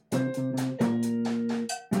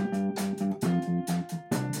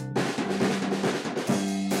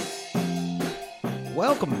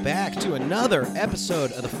welcome back to another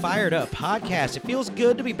episode of the Fired Up Podcast. It feels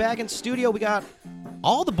good to be back in studio. We got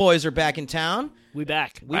all the boys are back in town. We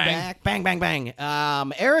back. Bang, bang, bang.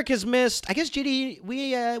 Eric has missed. I guess GD.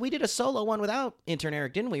 We did a solo one without intern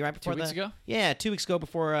Eric, didn't we? Right before 2 weeks ago. Yeah, 2 weeks ago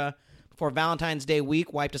before Valentine's Day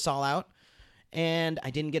week wiped us all out. And I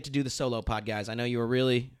didn't get to do the solo pod, guys. I know you were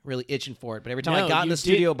really, really itching for it. But every time I got in the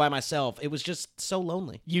studio by myself, it was just so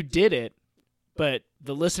lonely. You did it, but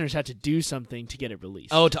the listeners had to do something to get it released.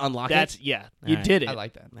 Oh, to unlock it? Yeah, you did it. I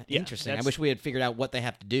like that. Yeah, Interesting. I wish we had figured out what they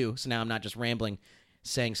have to do. So now I'm not just rambling,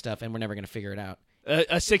 saying stuff, and we're never going to figure it out.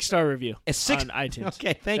 A 6-star review on iTunes.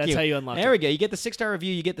 Okay, thank you. That's how you unlock it. There we go. You get the 6-star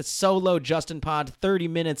review. You get the solo Justin pod, 30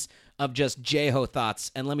 minutes of just J-Ho thoughts.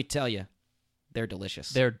 And let me tell you, they're delicious.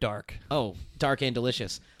 They're dark. Oh, dark and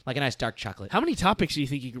delicious. Like a nice dark chocolate. How many topics do you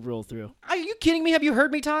think you could roll through? Are you kidding me? Have you heard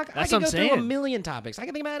me talk? That's I what can I'm go saying. through a million topics. I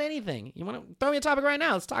can think about anything. You want to throw me a topic right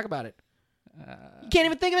now? Let's talk about it. You can't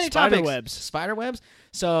even think of any topics. Spiderwebs. Spiderwebs?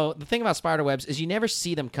 So the thing about spiderwebs is you never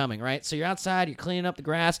see them coming, right? So you're outside, you're cleaning up the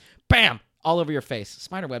grass, bam! All over your face.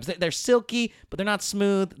 Spiderwebs. They're silky, but they're not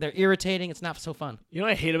smooth. They're irritating. It's not so fun. You know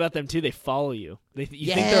what I hate about them, too? They follow you. You think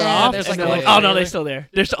Yeah, they're off, there's and like they're a like, little oh, no, trailer. they're still there.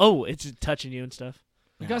 It's touching you and stuff.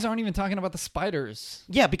 You guys aren't even talking about the spiders.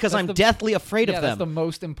 Yeah, because That's I'm the- deathly afraid of Yeah, them. that's the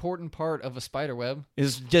most important part of a spider web.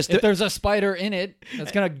 Is just If there's a spider in it,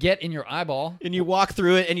 that's gonna get in your eyeball. and you walk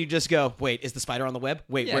through it and you just go, wait, is the spider on the web?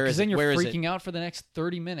 Wait, Yeah, where because is then it? you're Where is it? freaking out for the next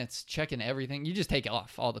 30 minutes, checking everything. You just take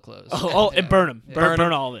off all the clothes. And burn them. Burn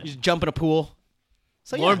all of You it. just jump in a pool.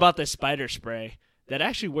 So Lauren yeah. bought this spider spray that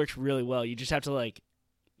actually works really well. You just have to,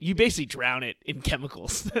 you basically drown it in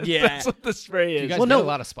chemicals. Yeah. That's what the spray Do is. you guys Well, get no. a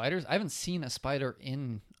lot of spiders? I haven't seen a spider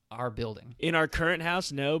in our building. In our current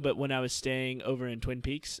house, no, but when I was staying over in Twin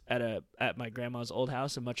Peaks at my grandma's old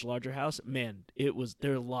house, a much larger house, man, there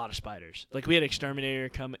were a lot of spiders. We had exterminator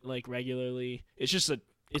come regularly. It's an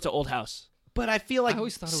old house. But I feel like I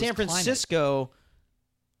always thought it was San climate. Francisco,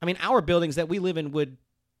 I mean, our buildings that we live in would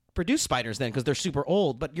produce spiders then because they're super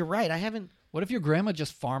old. But you're right. I haven't. What if your grandma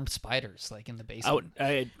just farmed spiders in the basement?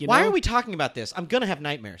 Why are we talking about this? I'm going to have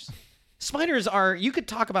nightmares. Spiders are. You could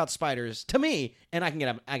talk about spiders to me, and I can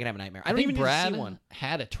have a nightmare. I don't think even need to Brad see one.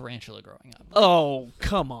 had a tarantula growing up. Oh,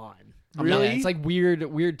 come on. Really? Yeah, it's like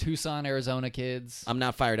weird Tucson, Arizona kids. I'm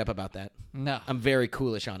not fired up about that. No. I'm very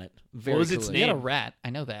coolish on it. Very What was its coolish. You had a name? rat. I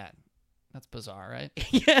know that. That's bizarre, right?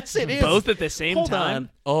 Yes, it is. Both at the same Hold time? on.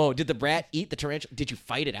 Oh, did the brat eat the tarantula? Did you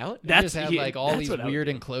fight it out? He just had all that's these what I would weird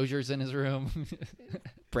do. enclosures in his room.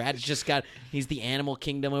 Brad's just got. He's the animal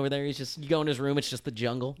kingdom over there. You go in his room. It's just the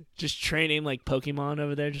jungle. Just training like Pokemon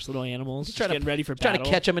over there, just little animals. Just trying to- getting ready for Trying battle.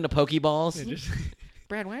 to catch them into Pokeballs. Yeah, just,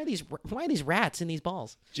 Brad, why are these rats in these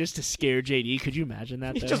balls? just to scare JD. Could you imagine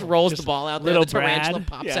that? He though? just rolls the ball out there. Little The tarantula Brad.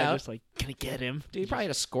 pops yeah, out. Just gonna get him. Dude, he probably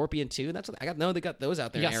had a scorpion too. That's what they got those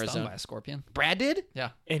out there He in got stung Arizona. by a scorpion. Brad did? Yeah.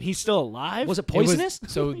 And he's still alive? Was it It was- poisonous?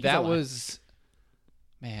 so He's that alive. was,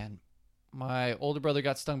 man, my older brother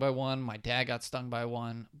got stung by one. My dad got stung by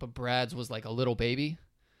one. But Brad's was like a little baby.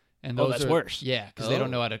 And Oh, those that's are, worse. Yeah, because Oh. they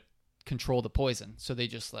don't know how to control the poison. So they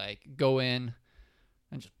just go in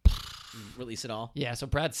and just, release it all. yeah. So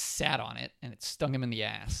Brad sat on it and it stung him in the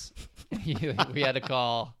ass. We had to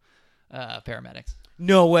call paramedics.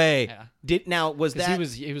 No way. Yeah. Was 'Cause that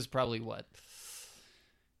he was probably what?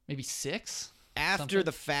 Maybe 6? after something?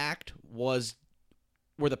 the fact? Were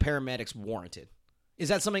the paramedics warranted? Is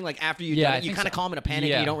that something like after you Yeah, done I it, you think kind of so. call him in a panic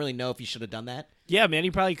Yeah. and you don't really know if you should have done that? Yeah, man,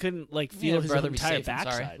 he probably couldn't feel Yeah, his brother, own be entire safe, I'm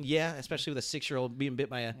sorry. backside. Yeah, especially with a 6-year-old being bit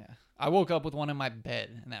by a Yeah. I woke up with one in my bed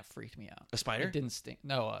and that freaked me out. A spider? It didn't sting.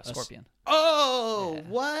 No, a scorpion. Oh, Yeah.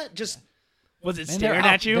 what? Just Was it Man, they're staring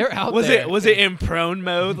out- at you? they're out was there. it in prone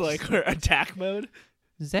mode, or attack mode?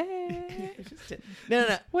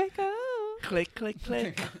 no. Wake up. Click, click,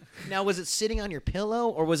 click. Now, was it sitting on your pillow,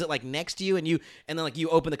 or was it next to you, and then you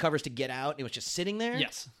open the covers to get out, and it was just sitting there?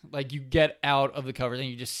 Yes. You get out of the covers and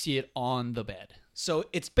you just see it on the bed. So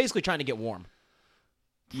it's basically trying to get warm.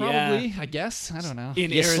 Probably, I guess. I don't know. In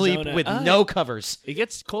You sleep Arizona. with no covers. It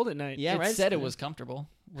gets cold at night. Yeah, It right. said it was comfortable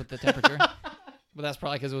with the temperature. But that's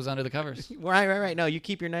probably because it was under the covers. Right. No, you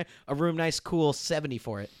keep your a room nice, cool 70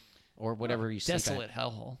 for it, or whatever you sleep Desolate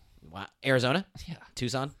hellhole. at. Wow. Arizona, Yeah.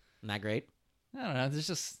 Tucson, not great. I don't know. There's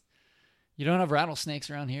just, you don't have rattlesnakes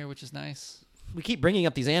around here, which is nice. We keep bringing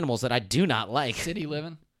up these animals that I do not like. City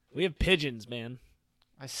living. We have pigeons, man.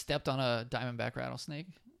 I stepped on a diamondback rattlesnake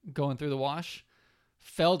going through the wash,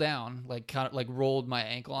 fell down, rolled my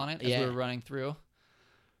ankle on it as we were running through.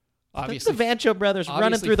 Obviously, the Vancho brothers running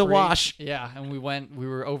obviously through the freaked. wash. Yeah, and we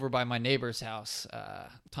were over by my neighbor's house,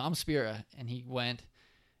 Tom Spira, and he went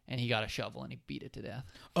and he got a shovel and he beat it to death.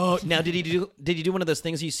 Oh, now did he do one of those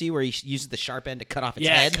things you see where he uses the sharp end to cut off its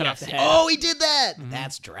head? Cut off the head. Oh, he did that. Mm-hmm.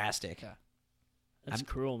 That's drastic. Yeah. That's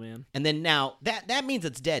cruel, man. And then now that means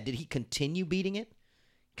it's dead. Did he continue beating it?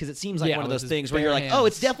 Because it seems like one of those things where you're like, oh,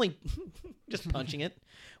 it's definitely just punching it.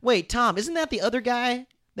 Wait, Tom, isn't that the other guy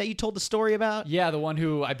that you told the story about? Yeah, the one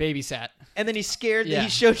who I babysat. And then he's scared that he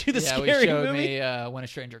showed you the scary he showed movie? me When a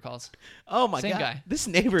Stranger Calls. Oh, my Same God. guy. This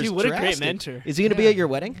neighbor's Dude, what drastic. a great mentor. Is he going to be at your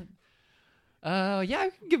wedding? Yeah,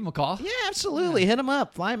 I can give him a call. Yeah, absolutely. Hit him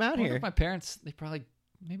up. Fly him out here. My parents,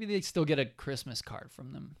 maybe they still get a Christmas card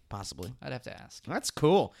from them. Possibly. I'd have to ask. That's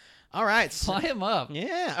cool. All right. Fly him up.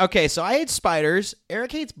 Yeah. Okay, so I hate spiders.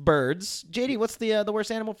 Eric hates birds. JD, what's the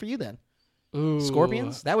worst animal for you then? Ooh.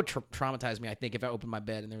 Scorpions? That would traumatize me, I think, if I opened my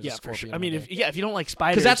bed and there was a For scorpion. sure. I mean, if you don't like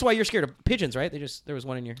spiders, because that's why you're scared of pigeons, right? There was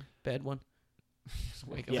one in your bed. One. Just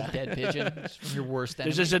wake up a dead pigeon. It's your worst enemy.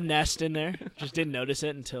 There's just a nest in there. Just didn't notice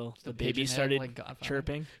it until the baby started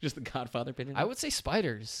chirping. Just the Godfather pigeon. I would say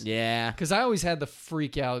spiders. Yeah. Because I always had the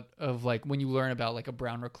freak out of like when you learn about like a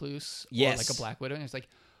brown recluse or like a black widow, and it's like,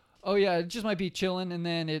 oh yeah, it just might be chilling, and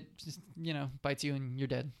then it just bites you and you're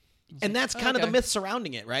dead. And that's kind of the myth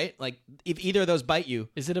surrounding it, right? Like, if either of those bite you,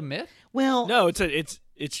 is it a myth? Well, no,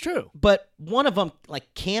 it's true. But one of them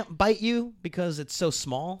like can't bite you because it's so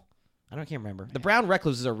small. I can't remember. The brown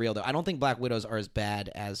recluses are real though. I don't think black widows are as bad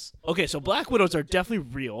as. Okay, so black widows are definitely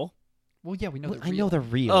real. Well, yeah, we know. I know they're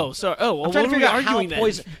real. Oh, sorry. Oh, well, I'm trying to figure out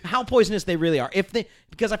how poisonous they really are.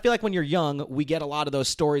 Because I feel like when you're young, we get a lot of those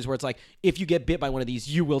stories where it's like, if you get bit by one of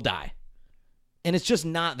these, you will die, and it's just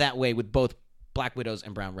not that way with both black widows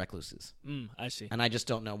and brown recluses. I see. And I just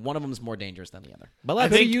don't know. One of them is more dangerous than the other. But I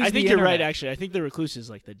think you're right. Actually, I think the recluse is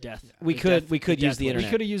like the death. We could use the internet.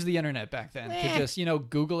 We could have used the internet back then to just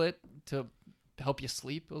Google it to help you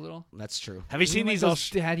sleep a little. That's true. Have you seen these those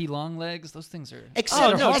daddy long legs? Those things are.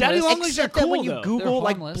 Except daddy long legs are cool. When you though. Google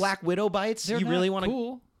like black widow bites, They're you really want to.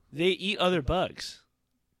 Cool. They eat other bugs.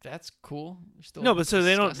 That's cool. No, but so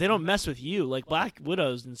they don't mess with you like black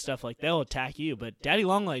widows and stuff. Like they'll attack you, but daddy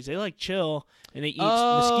long legs they like chill and they eat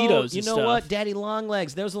mosquitoes. You know what? Daddy long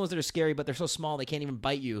legs. Those are the ones that are scary, but they're so small they can't even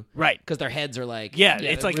bite you. Right? Because their heads are like. Yeah,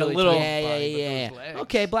 it's like really a little. Yeah.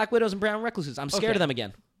 Okay, black widows and brown recluses. I'm scared of them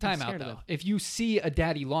again. Time out though. If you see a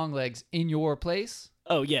daddy long legs in your place,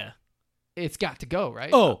 oh yeah, it's got to go, right?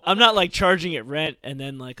 Oh, I'm not like charging it rent and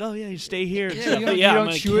then like, oh yeah, you stay here. And stuff. You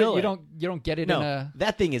don't chew it. You don't get it in a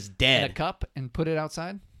that thing is dead in a cup and put it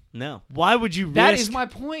outside. No. Why would you? That is my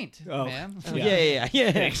point, man. Yeah.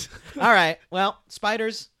 Thanks. All right. Well,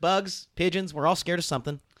 spiders, bugs, pigeons. We're all scared of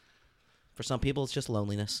something. For some people, it's just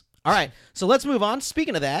loneliness. All right. So let's move on.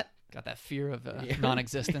 Speaking of that. Got that fear of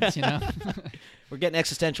non-existence, We're getting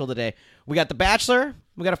existential today. We got The Bachelor.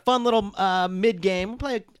 We got a fun little mid-game. We'll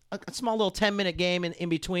play a small little 10-minute game in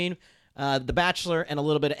between The Bachelor and a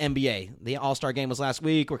little bit of NBA. The All-Star game was last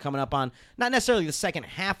week. We're coming up on not necessarily the second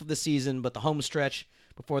half of the season, but the home stretch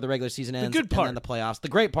before the regular season ends. The good part. And then the playoffs. The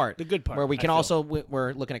great part. The good part. Where we can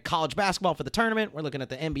we're looking at college basketball for the tournament. We're looking at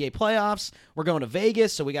the NBA playoffs. We're going to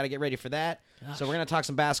Vegas, so we got to get ready for that. Gosh. So we're going to talk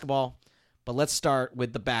some basketball. But let's start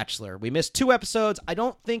with The Bachelor. We missed 2 episodes. I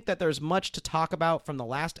don't think that there's much to talk about from the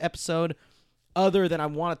last episode other than I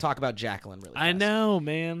want to talk about Jacqueline really fast. I know,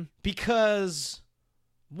 man. Because,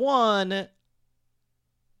 one,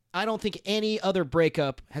 I don't think any other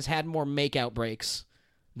breakup has had more makeout breaks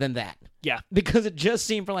than that. Yeah. Because it just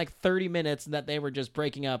seemed for like 30 minutes that they were just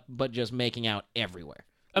breaking up but just making out everywhere.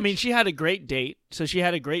 I mean, she had a great date. So she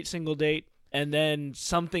had a great single date. And then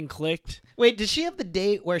something clicked. Wait, did she have the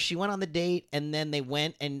date where she went on the date and then they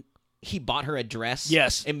went and he bought her a dress?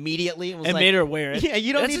 Yes. Immediately. And made her wear it. Yeah,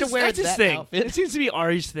 you don't need to wear that thing. outfit. It seems to be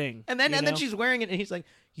Ari's thing. And then she's wearing it and he's like,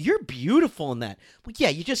 you're beautiful in that. Well, yeah,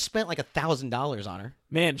 you just spent like $1,000 on her.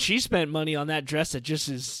 Man, she spent money on that dress that just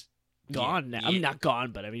is gone now. Yeah. I mean, not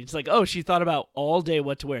gone, but I mean, it's like, oh, she thought about all day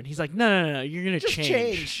what to wear. And he's like, no, you're going to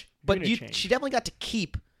change. But she definitely got to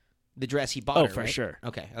keep the dress he bought her, for right? sure.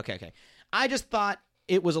 Okay. I just thought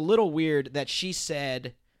it was a little weird that she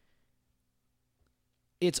said,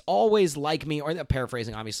 it's always like me, or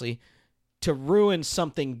paraphrasing, obviously, to ruin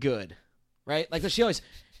something good, right? Like she always,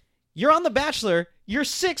 you're on The Bachelor, you're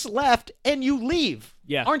 6 left, and you leave.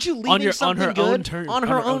 Yeah. Aren't you leaving something good? On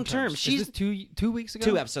her own terms. She's 2 weeks ago?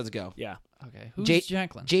 2 episodes ago. Yeah. Okay. Who's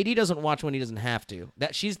Jacqueline? JD doesn't watch when he doesn't have to.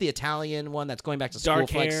 She's the Italian one that's going back to school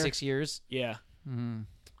for like 6 years. Yeah. Mm-hmm.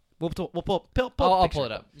 We'll pull I'll pull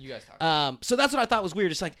it up. You guys talk. So that's what I thought was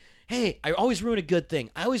weird. It's like, hey, I always ruin a good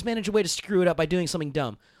thing. I always manage a way to screw it up by doing something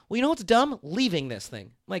dumb. Well, you know what's dumb? Leaving this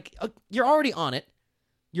thing. Like, you're already on it.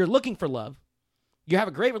 You're looking for love. You have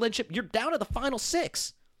a great relationship. You're down to the final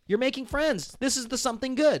 6. You're making friends. This is the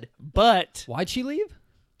something good. But why'd she leave?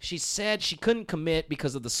 She said she couldn't commit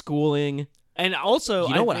because of the schooling. And also,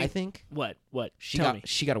 I think? What? She Tell got me.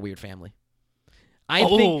 she got a weird family. I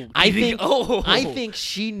think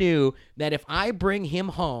she knew that if I bring him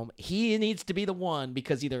home, he needs to be the one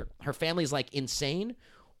because either her family's like insane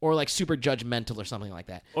or like super judgmental or something like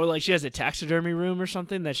that. Or like she has a taxidermy room or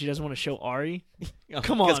something that she doesn't want to show Ari.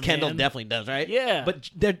 Come on, because Kendall man. definitely does, right? Yeah. But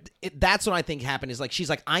that's what I think happened is like she's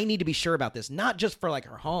like, I need to be sure about this, not just for like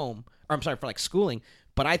her home, or I'm sorry, for like schooling,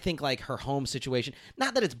 but I think like her home situation.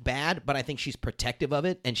 Not that it's bad, but I think she's protective of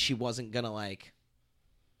it, and she wasn't gonna like.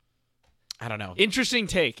 I don't know. Interesting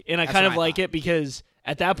take, and I kind of like it because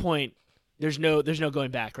at that point, there's no going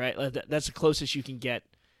back, right? Like that's the closest you can get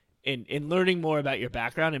in learning more about your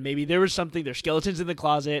background, and maybe there was something, there's skeletons in the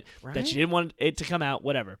closet that she didn't want it to come out,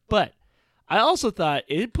 whatever. But I also thought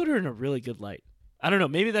it put her in a really good light. I don't know,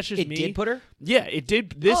 maybe that's just me. It did put her? Yeah, it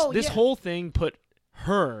did. This whole thing put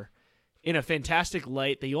her in a fantastic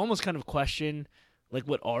light that you almost kind of question like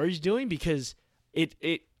what Ari's doing, because it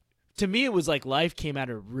to me it was like life came at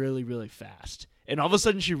her really, really fast. And all of a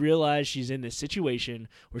sudden she realized she's in this situation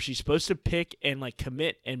where she's supposed to pick and like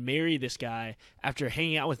commit and marry this guy after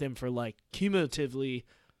hanging out with him for like cumulatively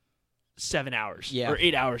 7 hours or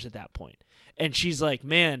 8 hours at that point. And she's like,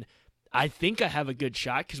 man, I think I have a good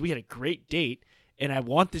shot because we had a great date and I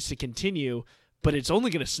want this to continue, but it's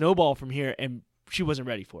only going to snowball from here. And she wasn't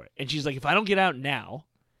ready for it. And she's like, if I don't get out now,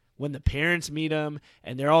 when the parents meet him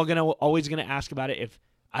and they're all always going to ask about it, if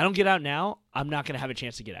I don't get out now, I'm not going to have a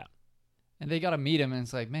chance to get out. And they got to meet him, and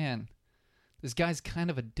it's like, man, this guy's kind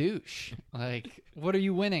of a douche. Like, what are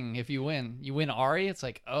you winning if you win? You win Ari? It's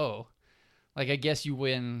like, oh. Like, I guess you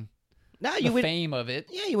win fame of it.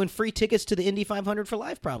 Yeah, you win free tickets to the Indy 500 for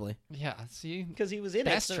life, probably. Yeah, see? Because he was in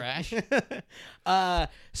That's it. trash.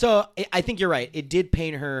 So I think you're right. It did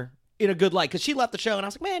paint her in a good light, because she left the show, and I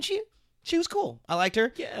was like, man, she was cool. I liked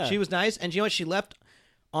her. Yeah. She was nice. And you know what? She left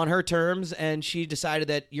on her terms, and she decided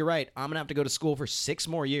that, you're right, I'm going to have to go to school for 6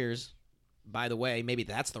 more years. By the way, maybe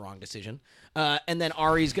that's the wrong decision. And then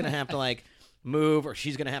Ari's going to have to, like, move, or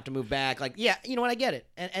she's going to have to move back. Like, yeah, you know what? I get it.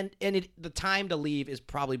 And the time to leave is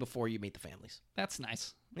probably before you meet the families. That's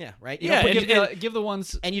nice. Yeah, right? Give the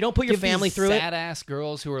ones... And you don't put your family through it. Sad-ass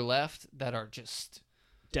girls who are left that are just...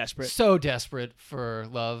 desperate. So desperate for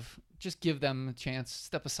love. Just give them a chance.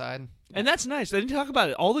 Step aside. And that's nice. They didn't talk about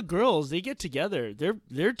it. All the girls, they get together.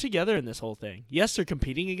 They're together in this whole thing. Yes, they're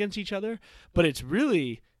competing against each other, but it's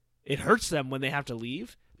really... it hurts them when they have to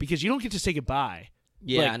leave because you don't get to say goodbye.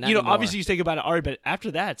 Yeah, like, obviously you say goodbye to Ari, but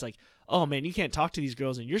after that, it's like, oh man, you can't talk to these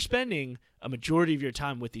girls, and you're spending a majority of your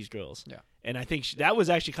time with these girls. Yeah, and I think that was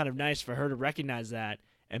actually kind of nice for her to recognize that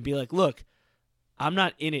and be like, look, I'm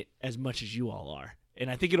not in it as much as you all are, and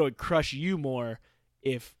I think it would crush you more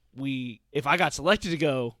if I got selected to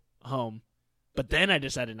go home, but then I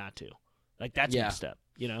decided not to. Like that's messed up,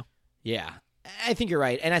 you know? Yeah. I think you're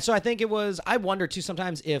right. And so I think I wonder too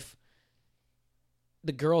sometimes if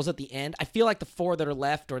the girls at the end, I feel like the 4 that are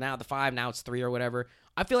left, or now the 5, now it's 3 or whatever,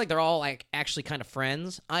 I feel like they're all like actually kind of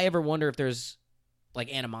friends. I ever wonder if there's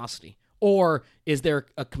like animosity, or is there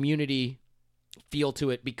a community feel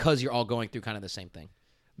to it because you're all going through kind of the same thing?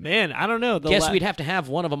 Man, I don't know. Guess we'd have to have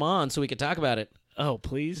one of them on so we could talk about it. Oh,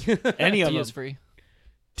 please. Any of them. Tia's free.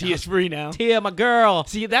 Tia's free now. Tia, my girl.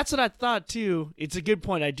 See, that's what I thought, too. It's a good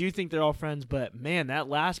point. I do think they're all friends, but, man, that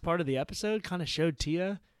last part of the episode kind of showed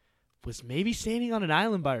Tia was maybe standing on an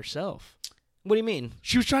island by herself. What do you mean?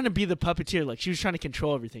 She was trying to be the puppeteer. Like, she was trying to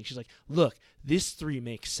control everything. She's like, look, this 3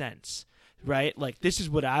 makes sense, right? Like, this is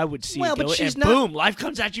what I would see. Well, but she's not... boom, life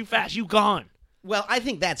comes at you fast. You gone. Well, I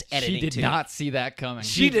think that's editing, She did not see that coming.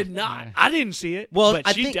 She did not. I didn't see it, well,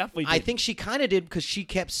 but she definitely did. I think she kind of did because she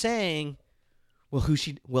kept saying... who's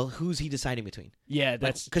he deciding between? Yeah,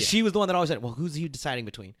 that's because she was the one that always said, "Well, who's he deciding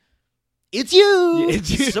between?" It's you. It's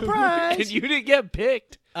you. Surprise! And you didn't get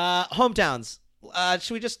picked. Hometowns.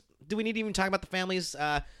 Should we just? Do we need to even talk about the families?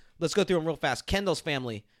 Let's go through them real fast. Kendall's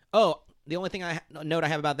family. Oh, the only thing note I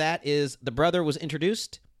have about that is the brother was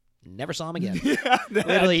introduced. Never saw him again.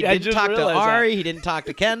 Literally, he didn't talk to Ari. He didn't talk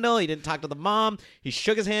to Kendall. He didn't talk to the mom. He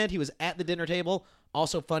shook his hand. He was at the dinner table.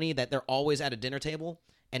 Also funny that they're always at a dinner table.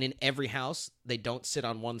 And in every house, they don't sit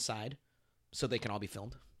on one side, so they can all be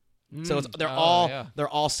filmed. So they're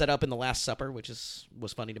all set up in the Last Supper, which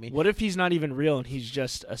was funny to me. What if he's not even real and he's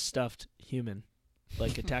just a stuffed human,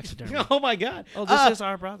 like a taxidermy? Oh my God! Oh, this is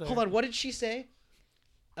our brother. Hold on, what did she say?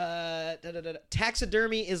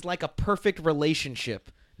 Taxidermy is like a perfect relationship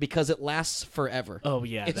because it lasts forever. Oh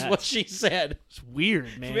yeah, it's what she said. It's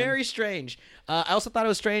weird, man. Very strange. I also thought it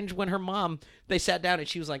was strange when her mom. They sat down and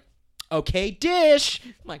she was like, Okay, dish.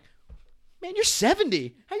 I'm like, man, you're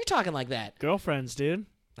 70. How are you talking like that? Girlfriends, dude.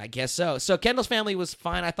 I guess so. So Kendall's family was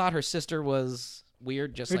fine. I thought her sister was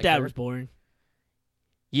weird, just her like dad was boring.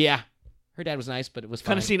 Yeah. Her dad was nice, but it was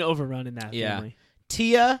fine. Kind of seen overrun in that family.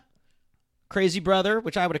 Tia, crazy brother,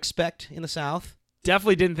 which I would expect in the South.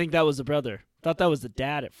 Definitely didn't think that was the brother. Thought that was the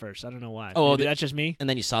dad at first. I don't know why. Oh, that's just me. And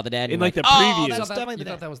then you saw the dad in like the preview. That's definitely You the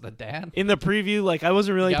thought dad. that was the dad? In the preview, like I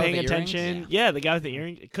wasn't really The guy with paying the earrings? attention. Yeah, the guy with the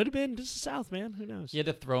earring. It could have been just the South, man. Who knows? You had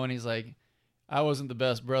to throw in. He's like, I wasn't the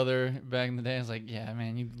best brother back in the day. I was like, yeah,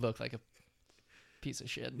 man, you look like a piece of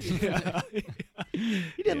shit. Yeah.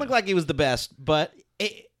 He didn't look like he was the best, but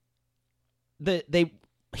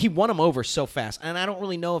he won him over so fast, and I don't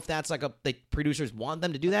really know if that's like the producers want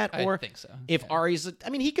them to do that, or I think so. if Ari's. I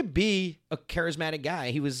mean, he could be a charismatic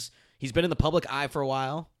guy. He's been in the public eye for a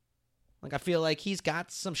while. Like I feel like he's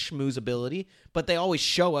got some schmooze ability, but they always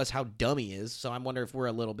show us how dumb he is. So I wonder if we're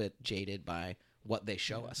a little bit jaded by what they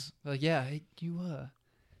show us. Like, yeah, hey, you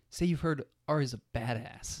say you've heard Ari's a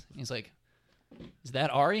badass. And he's like, is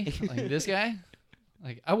that Ari? Like this guy?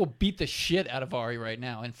 Like I will beat the shit out of Ari right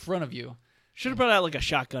now in front of you. Should have brought out like a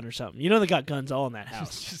shotgun or something. You know they got guns all in that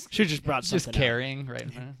house. Should have just brought something. Just carrying right in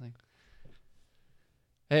front of like,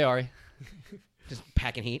 hey Ari. Just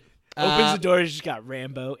packing heat. Opens the door, he's just got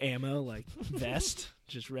Rambo ammo, like vest,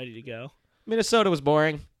 just ready to go. Minnesota was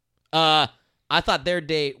boring. I thought their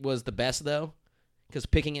date was the best though, because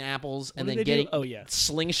picking apples and then getting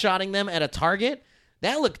slingshotting them at a target,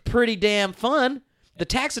 that looked pretty damn fun. The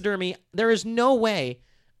taxidermy, there is no way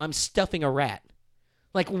I'm stuffing a rat.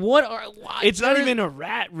 Like it's not even a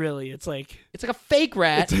rat, really. It's like a fake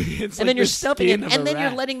rat, it's and like then you're the stuffing it, skin and of then a you're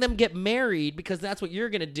rat. letting them get married because that's what you're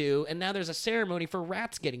gonna do. And now there's a ceremony for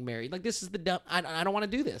rats getting married. Like this is the dumb. I don't want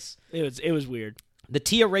to do this. It was weird. The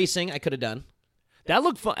Tia racing I could have done. That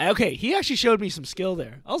looked fun. Okay, he actually showed me some skill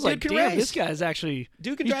there. I was like, can damn, race. this guy's actually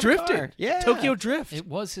Dude can he's drive a drifted. car. Yeah. Tokyo Drift. It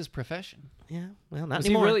was his profession. Yeah, well, not Was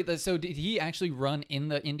anymore. he really? So did he actually run in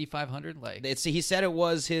the Indy 500? Like He said it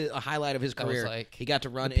was a highlight of his That was career. like He got to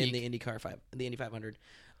run the in peak. the Indy 500.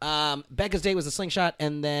 Becca's date was a slingshot,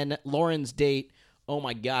 and then Lauren's date. Oh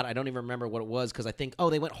my God, I don't even remember what it was because I think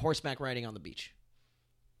they went horseback riding on the beach.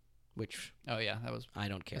 Which oh yeah, that was I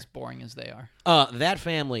don't care. as boring as they are. That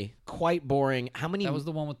family quite boring. How many? That was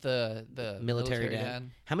the one with the military dad.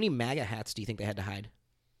 How many MAGA hats do you think they had to hide?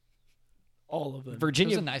 All of them. It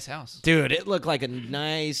Virginia, was a nice house. dude. It looked like a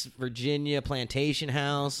nice Virginia plantation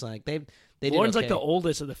house. Like they did Lauren's okay. like the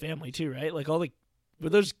oldest of the family too, right? Like were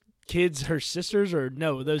those kids her sisters or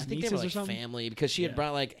no? Were those I think nieces they were or like something? family because she had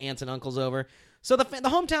brought like aunts and uncles over. So the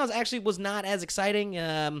hometowns actually was not as exciting.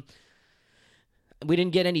 We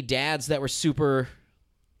didn't get any dads that were super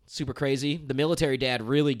crazy. The military dad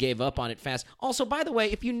really gave up on it fast. Also, by the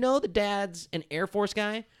way, if you know the dad's an Air Force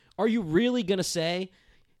guy, are you really gonna say,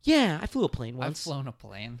 "Yeah, I flew a plane I've once"? flown a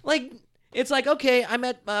plane. Like, it's like, okay, I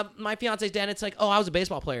met my fiance's dad. It's like, oh, I was a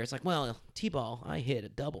baseball player. It's like, well, T-ball, I hit a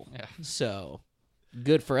double. Yeah. So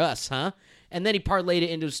good for us, huh? And then he parlayed it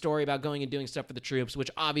into a story about going and doing stuff for the troops,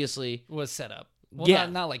 which obviously Was set up. Well, Yeah.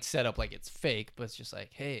 not like set up like it's fake, but it's just like,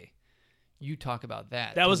 hey, you talk about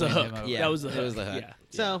that. That to was a win hook. him over. yeah, That was the it hook. was the hook. Yeah.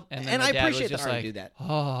 So, And and then I the dad was appreciate the just art like, to do that.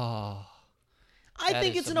 Oh, I that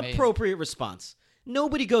think is it's an amazing. appropriate response.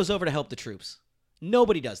 Nobody goes over to help the troops.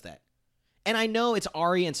 Nobody does that. And I know it's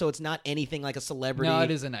Ari, and so it's not anything like a celebrity. no, it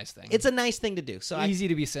is a nice thing. It's a nice thing to do. So easy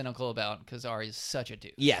to be cynical about because Ari is such a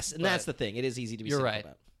dude. yes, and But that's the thing. It is easy to be you're cynical right.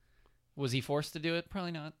 about. Was he forced to do it?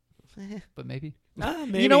 Probably not. But maybe.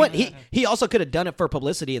 Maybe. You know what? He also could have done it for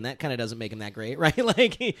publicity, and that kind of doesn't make him that great, right?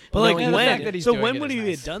 Like, But like knowing the when? fact that he's So doing when it would is he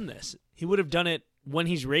nice. have done this? He would have done it when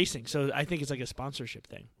he's racing. So I think it's like a sponsorship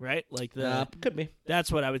thing, right? Like could be.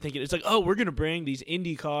 that's what I would think. It's like, oh, we're gonna bring these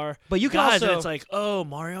IndyCar But you can guys, and also- it's like, oh,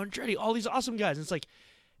 Mario Andretti, all these awesome guys. And it's like,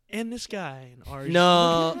 and this guy and Ari's.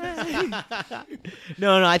 No,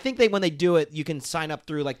 no. I think when they do it, you can sign up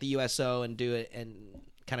through like the USO and do it and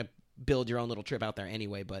kind of build your own little trip out there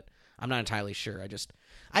anyway. But I'm not entirely sure.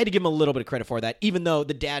 I had to give him a little bit of credit for that, even though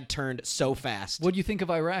the dad turned so fast. What do you think of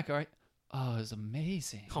Iraq? All right. Oh, it was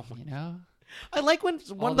amazing. Oh my- you know, I like when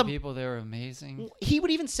all one of the them. people there are amazing. He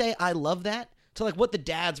would even say, "I love that." To like what the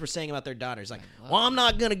dads were saying about their daughters, like, "Well, I'm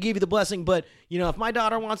not gonna give you the blessing, but you know, if my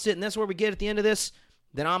daughter wants it, and that's where we get at the end of this,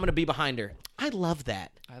 then I'm gonna be behind her." I love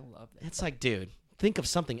that. I love that. It's like, dude, think of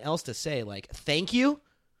something else to say. Like, thank you,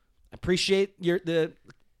 appreciate the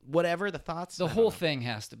thoughts. The whole thing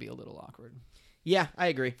has to be a little awkward. Yeah, I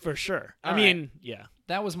agree. for sure. All I mean, yeah.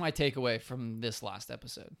 That was my takeaway from this last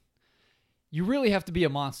episode. You really have to be a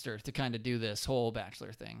monster to kind of do this whole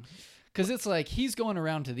Bachelor thing. Because it's like he's going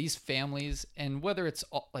around to these families, and whether it's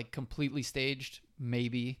like completely staged,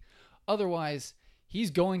 maybe, Otherwise,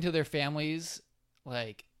 he's going to their families,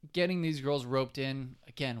 like getting these girls roped in,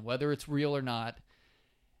 again, whether it's real or not.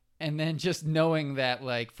 And then just knowing that,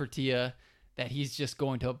 like, for Tia, that he's just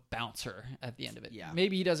going to bounce her at the end of it. Yeah.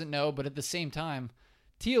 Maybe he doesn't know, but at the same time,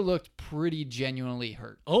 Tia looked pretty genuinely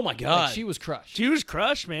hurt. Oh, my God. Like, she was crushed. She was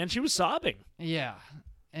crushed, man. She was sobbing. Yeah.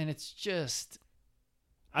 And it's just...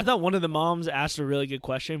 I thought one of the moms asked a really good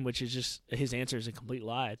question, which is just his answer is a complete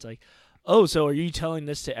lie. It's like, oh, so are you telling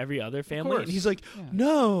this to every other family? And he's like,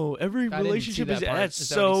 no, every relationship is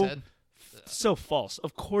so false.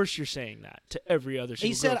 Of course you're saying that to every other single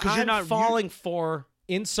He said, girl, I'm not falling for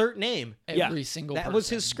insert name. Every single person. That was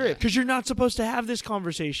his script. Because you're not supposed to have this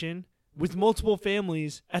conversation with multiple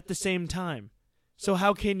families at the same time. So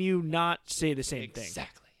how can you not say the same thing?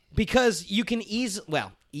 Exactly. Because you can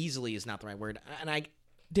easily is not the right word. And I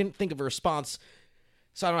didn't think of a response,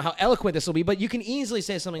 so I don't know how eloquent this will be, but you can easily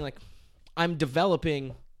say something like, I'm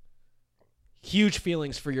developing huge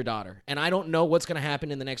feelings for your daughter, and I don't know what's going to happen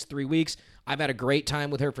in the next 3 weeks. I've had a great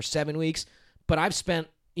time with her for 7 weeks, but I've spent,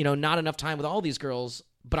 not enough time with all these girls,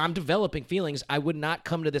 but I'm developing feelings. I would not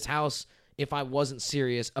come to this house if I wasn't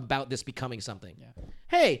serious about this becoming something. Yeah.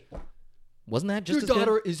 Hey, wasn't that just your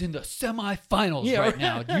daughter is in the semifinals right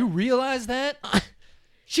now. Do you realize that?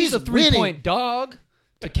 She's a 3-point dog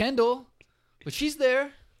to Kendall, but she's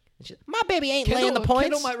there. My baby ain't laying the points.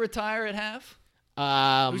 Kendall might retire at half.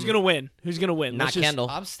 Who's gonna win? Not Kendall.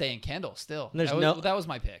 I'm staying Kendall still. That was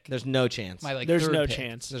my pick. There's no chance. There's no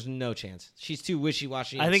chance. There's no chance. She's too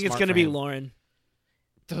wishy-washy. I think it's gonna be Lauren.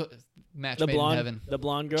 Match the made blonde, in heaven. The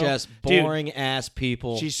blonde girl. Just boring ass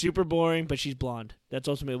people. She's super boring, but she's blonde. That's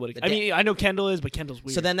ultimately what I mean, I know Kendall is, but Kendall's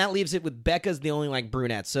weird. So then that leaves it with Becca's the only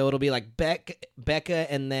brunette. So it'll be like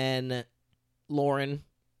Becca and then Lauren.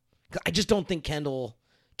 I just don't think Kendall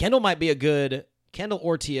might be a good Kendall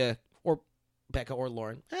or Tia or Becca or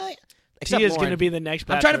Lauren. Tia's going to be the next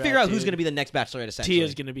Bachelorette. I'm trying to figure out who's going to be the next Bachelorette, essentially.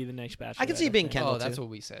 Tia's going to be the next Bachelorette. I can see it being Kendall, that's what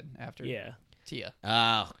we said after Tia.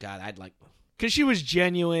 Oh, God, I'd like... Because she was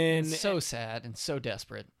genuine. And so sad and so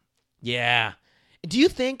desperate. Yeah. Do you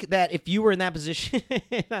think that if you were in that position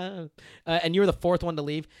and you were the fourth one to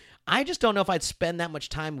leave, I just don't know if I'd spend that much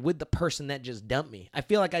time with the person that just dumped me. I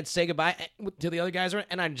feel like I'd say goodbye to the other guys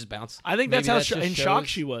and I'd just bounce. I think that's how in shock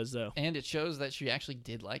she was, though. And it shows that she actually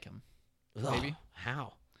did like him. Maybe.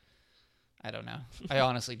 How? I don't know. I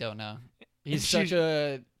honestly don't know. He's such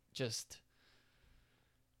a just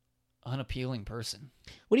unappealing person.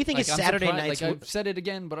 What do you think is Saturday nights? I've said it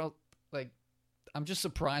again, but I'm just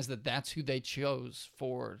surprised that that's who they chose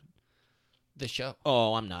for the show.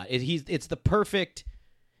 Oh, I'm not. It's the perfect...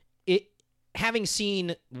 Having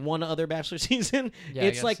seen one other Bachelor season,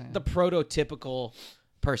 it's like the prototypical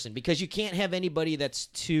person, because you can't have anybody that's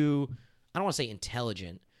too, I don't want to say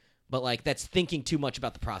intelligent, but that's thinking too much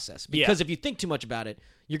about the process. Because if you think too much about it,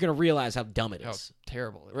 you're going to realize how dumb it is. How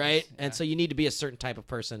terrible it right? is. Yeah. And so you need to be a certain type of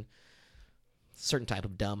person, certain type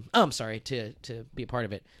of dumb. I'm sorry, to be a part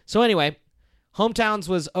of it. So anyway, Hometowns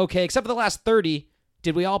was okay, except for the last 30.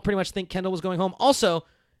 Did we all pretty much think Kendall was going home? Also,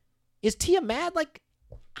 is Tia mad?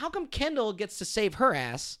 How come Kendall gets to save her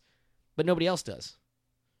ass, but nobody else does?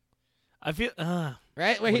 I feel...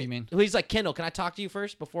 Right? What do you mean? He's like, Kendall, can I talk to you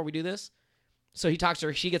first before we do this? So he talks to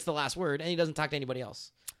her. She gets the last word, and he doesn't talk to anybody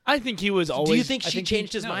else. I think he was always... Do you think she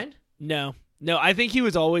changed his mind? No. I think he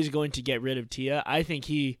was always going to get rid of Tia. I think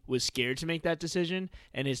he was scared to make that decision,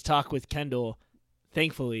 and his talk with Kendall,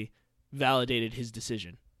 thankfully, validated his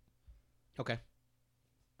decision. Okay.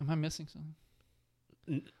 Am I missing something?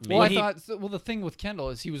 Maybe. The thing with Kendall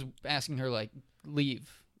is he was asking her,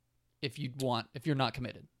 leave if you're not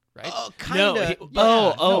committed, right? Oh, kind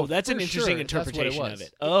of. That's an interesting interpretation of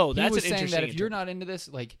it. Oh, that's an interesting saying that if you're not into this,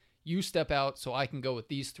 you step out so I can go with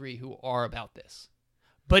these three who are about this.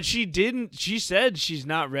 But she didn't. She said she's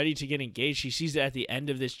not ready to get engaged. She sees it at the end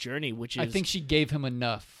of this journey, which is... I think she gave him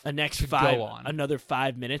enough another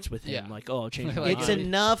 5 minutes with him. Yeah. I'll change my It's mind.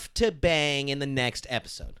 enough to bang in the next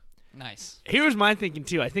episode. Nice. Here's my thinking,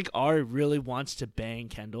 too. I think Ari really wants to bang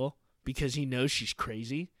Kendall because he knows she's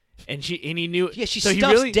crazy. And he knew... Yeah, she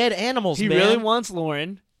stuffs dead animals, He man. really wants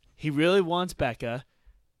Lauren. He really wants Becca.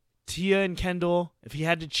 Tia and Kendall, if he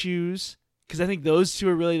had to choose... Because I think those two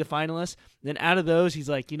are really the finalists. Then out of those, he's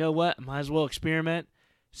like, you know what? I might as well experiment,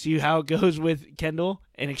 see how it goes with Kendall,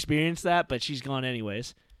 and experience that. But she's gone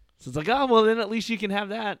anyways. So it's like, oh, well, then at least you can have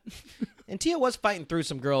that. And Tia was fighting through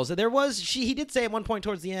some girls. He did say at one point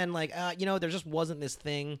towards the end, there just wasn't this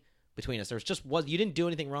thing between us. You didn't do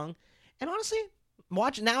anything wrong. And honestly,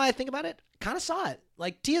 now I think about it, kind of saw it.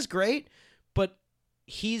 Tia's great, but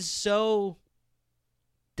he's so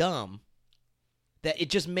dumb that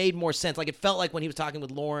it just made more sense. It felt like when he was talking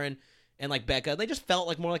with Lauren, and like Becca, they just felt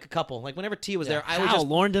like more like a couple. Like whenever Tia was there, I was How? just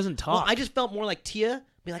Lauren doesn't talk. Well, I just felt more like Tia,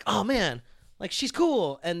 be like, oh man, like she's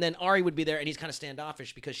cool, and then Ari would be there, and he's kind of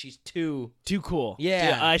standoffish because she's too cool.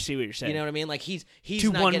 Yeah, I see what you're saying. You know what I mean? Like he's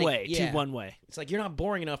too not one getting, way. Yeah. Too one way. It's like you're not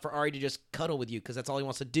boring enough for Ari to just cuddle with you because that's all he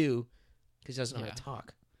wants to do because he doesn't know how to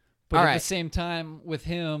talk. But all at right. the same time, with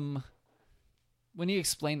him, when he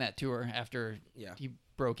explained that to her after he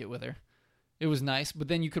broke it with her, it was nice. But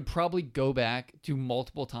then you could probably go back to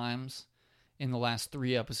multiple times in the last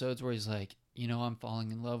 3 episodes where he's like, I'm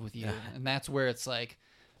falling in love with you. And that's where it's like,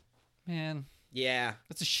 man,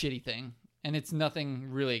 that's a shitty thing. And it's nothing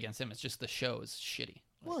really against him. It's just the show is shitty.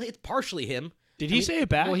 Well, it's partially him. Did he say it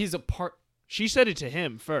back? Well, he's a part. She said it to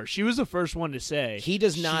him first. She was the first one to say. He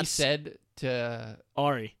does not. She said to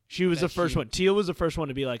Ari. She was the first one. Teal was the first one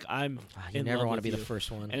to be like, "I'm." You never want to be the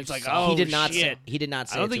first one. And it's like, he did not shit. He did not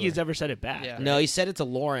say. I don't it think to he's her. ever said it back. Yeah. Right? No, he said it to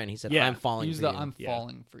Lauren. He said, "I'm falling for you." I'm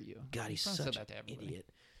falling for you. God, he's Said such that to an everybody. idiot.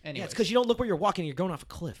 Anyways. Yeah, it's because you don't look where you're walking. You're going off a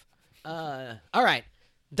cliff. All right,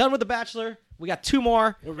 done with The Bachelor. We got 2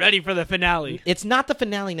 more. We're ready for the finale. It's not the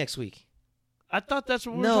finale next week. I thought that's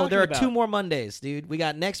what we were No, talking there are about. 2 more Mondays, dude. We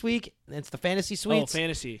got next week. It's the Fantasy Suites. Oh,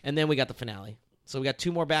 fantasy. And then we got the finale. So we got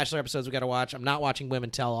 2 more Bachelor episodes we got to watch. I'm not watching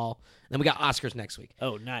Women Tell All. And then we got Oscars next week.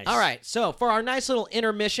 Oh, nice. All right. So for our nice little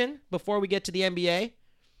intermission before we get to the NBA,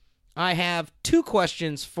 I have 2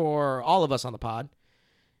 questions for all of us on the pod.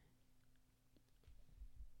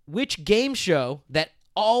 Which game show that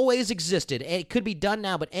always existed, and it could be done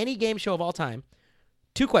now, but any game show of all time,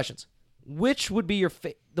 2 questions. Which would be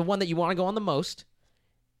the one that you want to go on the most?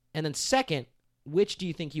 And then second, which do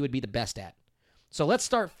you think you would be the best at? So let's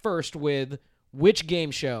start first with which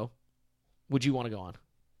game show would you want to go on?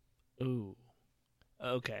 Ooh.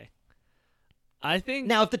 Okay. I think...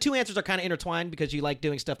 Now, if the 2 answers are kind of intertwined because you like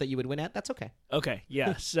doing stuff that you would win at, that's okay. Okay,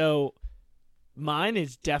 yeah. So mine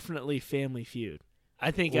is definitely Family Feud. I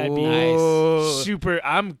think I'd be super...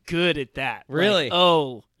 I'm good at that. Really?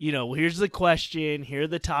 Like, here's the question. Here are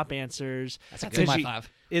the top answers. That's a good high five.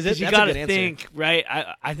 Is it? You That's got a to good answer. think, right?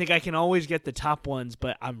 I think I can always get the top ones,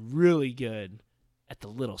 but I'm really good at the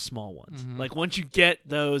little small ones. Mm-hmm. Like once you get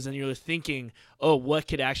those and you're thinking, oh, what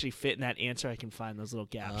could actually fit in that answer, I can find those little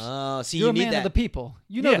gaps. Oh, so You're you a need man that. of the people.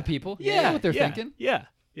 You know the people. You know what they're thinking. Yeah.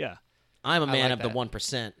 I'm a man like of the that.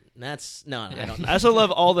 1%. That's no, I don't. I also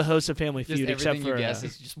love all the hosts of Family Just Feud except everything for you guess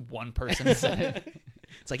is just one person said it.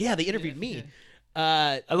 It's like, yeah, they interviewed me.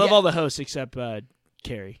 I love all the hosts except Drew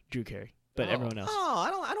Carey, but everyone else.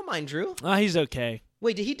 Oh, I don't mind Drew. Oh, he's okay.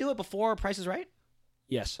 Wait, did he do it before Price is Right?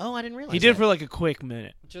 Yes. Oh, I didn't realize He did that. for like a quick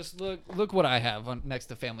minute. Just look what I have next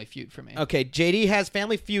to Family Feud for me. Okay, JD has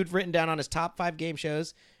Family Feud written down on his top 5 game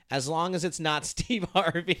shows, as long as it's not Steve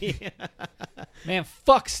Harvey. Man,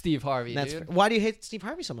 fuck Steve Harvey, dude. Why do you hate Steve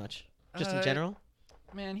Harvey so much? Just in general?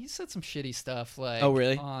 Man, he said some shitty stuff like Oh,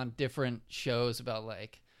 really? on different shows about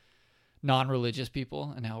like non-religious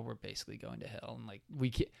people and how we're basically going to hell and like we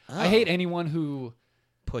can't. I hate anyone who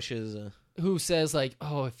pushes who says like,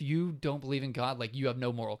 "Oh, if you don't believe in God, like you have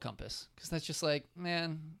no moral compass." Cuz that's just like,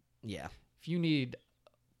 man, yeah. If you need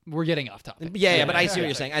we're getting off topic. Yeah, but I see what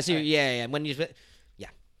you're saying. I see yeah. When you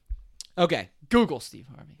Okay. Google Steve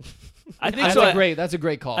Harvey. I think That's a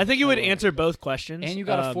great call. I think you would answer both questions. And you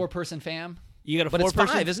got a 4-person fam. You got a But 4-person.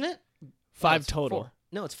 it's 5, isn't it? 5 it's total. 4.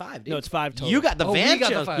 No, it's 5, dude. No, it's 5 total. You got the Oh, van we got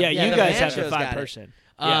the shows. 5. Yeah, Yeah, you the guys van have the shows got 5 it. person.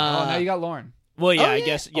 Oh, now you got Lauren. Well, yeah, Oh, I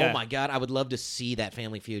guess. Yeah. Oh my God, I would love to see that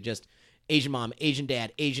Family Feud. Just Asian mom, Asian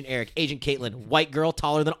dad, Asian Eric, Asian Caitlin, white girl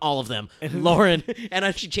taller than all of them, Lauren,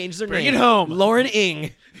 and she changed their Bring name. it home. Lauren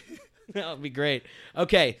Ing. That would be great.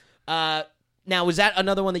 Okay. Now, is that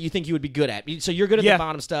another one that you think you would be good at? So you're good at the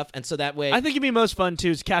bottom stuff, and so that way, I think it'd be most fun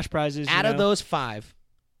too is cash prizes. out of those 5,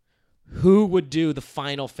 who would do the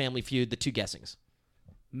final Family Feud? The 2 guessings.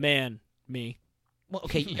 Man, me. Well,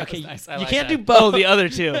 okay. Nice. I You like can't that. do both. Oh, the other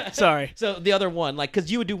 2. Sorry. So the other one, like,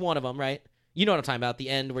 because you would do one of them, right? You know what I'm talking about, the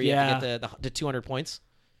end where you have to get the 200 points.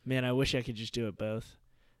 Man, I wish I could just do it both.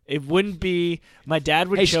 It wouldn't be. My dad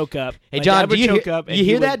would choke up. Hey, My John, dad would do you choke hear, up, and you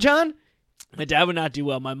he hear would- that, John? My dad would not do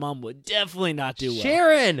well. My mom would definitely not do well.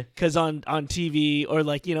 Sharon! Because on TV or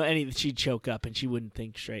like she'd choke up and she wouldn't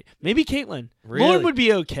think straight. Maybe Caitlin. Really? Lauren would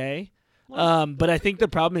be okay. But I think the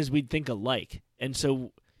problem is we'd think alike, and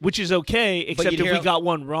so which is okay, except you'd if hear we got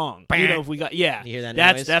one wrong. If we got You hear that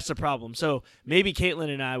noise? that's the problem. So maybe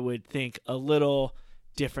Caitlin and I would think a little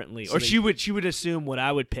differently, So or she would assume what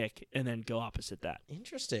I would pick and then go opposite that.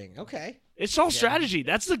 Interesting. Okay. It's all strategy.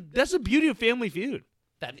 That's the beauty of Family Feud.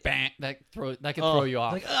 That bang that can throw you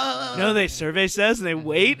off. Like, They survey says and they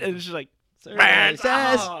wait and it's just like survey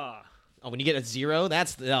says. ah. Oh, when you get a 0,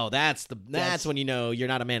 that's when you know you're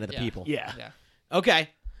not a man of the people. Yeah. Yeah. Okay.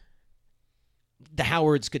 The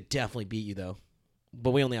Howards could definitely beat you though,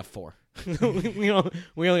 but we only have 4. we only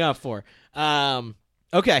got 4.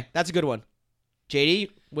 Okay, that's a good one. JD,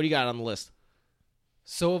 what do you got on the list?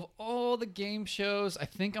 So of all the game shows, I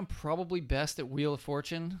think I'm probably best at Wheel of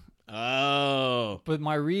Fortune. Oh. But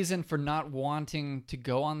my reason for not wanting to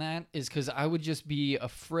go on that is because I would just be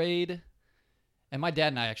afraid. And my dad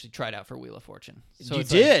and I actually tried out for Wheel of Fortune. So you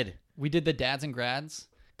did? Like, we did the dads and grads.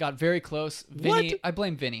 Got very close. Vinny, What? I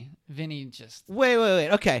blame Vinny. Vinny just... Wait.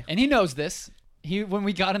 Okay. And he knows this. When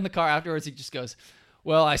we got in the car afterwards, he just goes,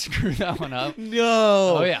 well, I screwed that one up.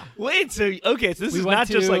 No. Oh, yeah. Wait, so this We is went not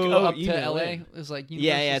just like, up you to know LA. it. It was like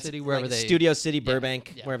University It's City, wherever like they... Studio City,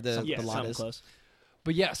 Burbank, Yeah. wherever the Yeah, lot something is. close.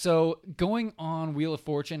 But yeah, so going on Wheel of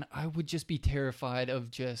Fortune, I would just be terrified of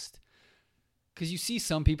just... Because you see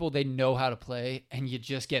some people, they know how to play, and you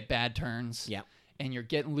just get bad turns. Yeah. And you're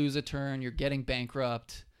getting lose a turn, you're getting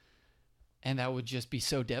bankrupt, and that would just be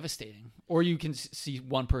so devastating. Or you can see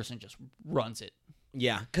one person just runs it.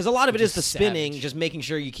 Yeah, because a lot of it is the spinning, savage. just making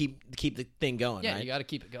sure you keep the thing going. Yeah, right? you got to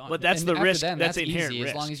keep it going. But that's And the after risk. then, That's that's inherent easy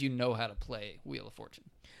risk. as long as you know how to play Wheel of Fortune.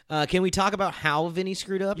 Can we talk about how Vinny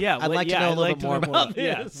screwed up? Yeah, I'd like to know a little bit more about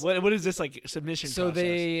this. Yeah. What is this like submission So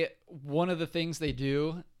process? one of the things they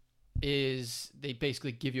do is they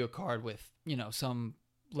basically give you a card with, some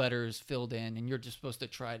letters filled in, and you're just supposed to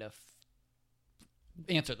try to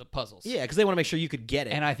answer the puzzles. Yeah, because they want to make sure you could get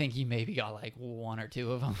it. And I think he maybe got like 1 or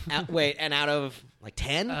 2 of them. And out of like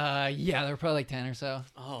 10? Yeah, there were probably like 10 or so.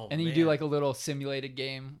 Oh, and then you do like a little simulated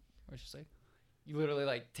game where it's just like, you literally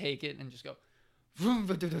like take it and just go,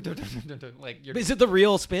 like you're. Is it the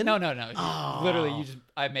real spin? No. Oh. Literally,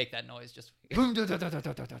 I make that noise just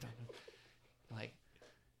like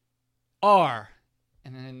R,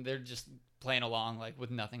 and then they're just playing along like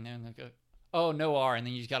with nothing there, and they go, oh, no R, and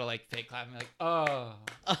then you just gotta like fake clap and be like, oh.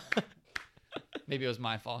 Maybe it was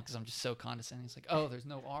my fault because I'm just so condescending. It's like, oh, there's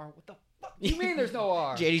no R. What the fuck? You mean there's no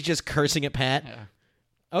R? JD's just cursing at Pat. Yeah.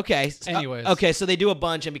 Okay. Anyways. Okay, so they do a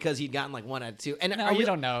bunch, and because he'd gotten like 1 out of 2. And No, are we you,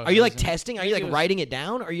 don't know. Are you like testing? Are you like Maybe it was- writing it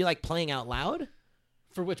down? Or are you like playing out loud?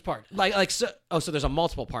 For which part? So there's a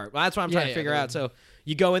multiple part. Well, that's what I'm trying to figure out. So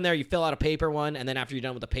you go in there, you fill out a paper one, and then after you're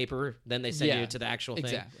done with the paper, then they send you to the actual thing.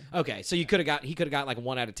 Exactly. Okay, so he could have got like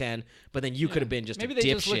 1 out of 10, but then you could have been just Maybe a they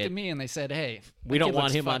dipshit. just looked at me and they said, "Hey, We that don't kid want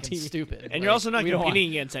looks him on fucking TV." Stupid." And Like, you're also not we don't competing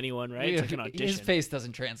want- against anyone, right? It's like an audition. His face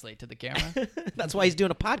doesn't translate to the camera. That's why he's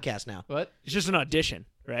doing a podcast now. What? It's just an audition,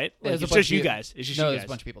 right? Like, There's a it's bunch just of you people- guys. It's just No, you there's guys. a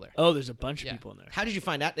bunch of people there. Oh, there's a bunch of Yeah. people in there. How did you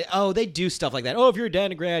find out? Oh, they do stuff like that. Oh, if you're a dad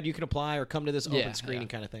and grad, you can apply or come to this open screening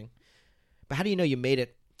kind of thing. But how do you know you made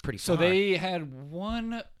it pretty far? So they had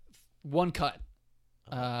one cut,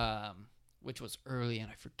 which was early, and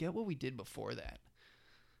I forget what we did before that.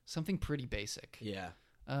 Something pretty basic. Yeah.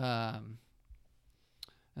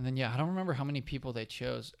 And then I don't remember how many people they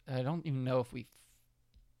chose. I don't even know if we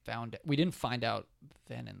found it. We didn't find out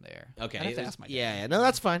then and there. Okay. I'd have to ask my dad. Yeah. No,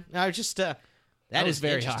 that's fine. I was just that I was is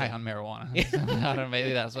very interesting. high on marijuana. I don't know.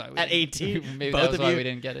 Maybe that's why we At didn't- 18, Maybe both that was of why you- we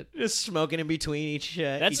didn't get it. Just smoking in between each.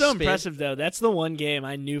 That's each so spin. impressive, though. That's the one game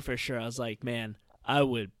I knew for sure. I was like, man, I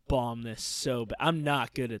would bomb this so bad. I'm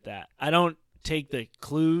not good at that. I don't take the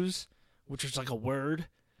clues, which is like a word,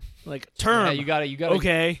 like term. Yeah, you got to.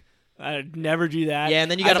 Okay, I never do that. Yeah,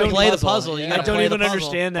 and then you I got to don't- play the puzzle. You yeah. gotta I don't play even the puzzle.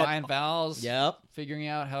 understand that. Buying vowels. Yep. Figuring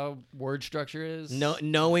out how word structure is.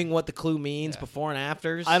 Knowing what the clue means Yeah. before and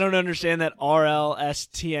afters. I don't understand that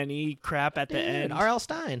RLSTNE crap at the end. R.L.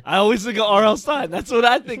 Stein. I always think of R.L. Stein. That's what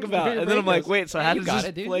I think about. Your And then I'm brain like, goes, wait, so "Yeah, how you does got this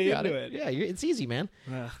it, dude. play You got into it." it? Yeah, it's easy, man.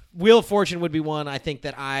 Ugh. Wheel of Fortune would be one I think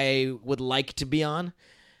that I would like to be on.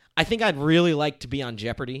 I think I'd really like to be on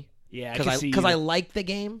Jeopardy. Yeah, Because I like the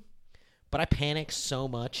game, but I panic so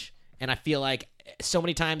much, and I feel like so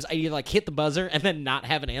many times I either like hit the buzzer and then not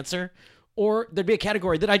have an answer, or there'd be a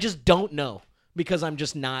category that I just don't know because I'm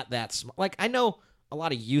just not that smart. Like, I know a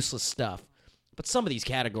lot of useless stuff, but some of these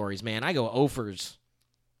categories, man, I go offers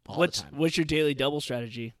all the time. What's your daily double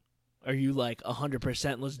strategy? Are you like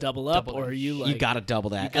 100% let's double up, Double or are you like You got to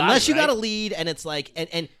double that. You got Unless it, you got right? a lead, and it's like,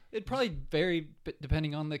 and It'd probably vary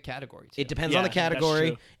depending on the category. Too. it depends Yeah, on the that's category.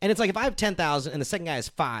 true. And it's like if I have 10,000 and the second guy has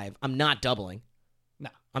 5, I'm not doubling. No.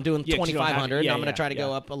 I'm doing 'cause you don't have- 2,500. yeah, I'm going to yeah, try to go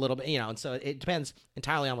yeah. up a little bit, and so it depends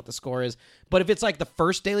entirely on what the score is. But if it's like the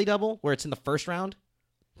first daily double, where it's in the first round,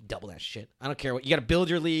 double that shit. I don't care what. You got to build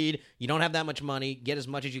your lead. You don't have that much money. Get as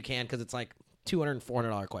much as you can because it's like $200 and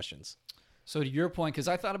 $400 questions. So to your point, because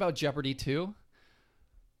I thought about Jeopardy too,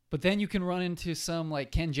 but then you can run into some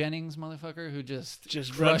like Ken Jennings motherfucker who just runs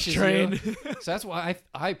crushes train? you. So that's why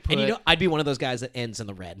I put. And I'd be one of those guys that ends in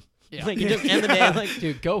the red. Yeah. Like you just end the day like,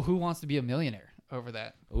 dude, go Who Wants to Be a Millionaire over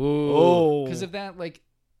that. ooh. Oh, Because of that, like,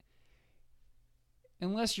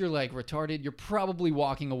 unless you're like retarded, you're probably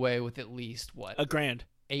walking away with at least what? $1,000.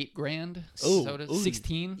 $8,000. Ooh, So ooh.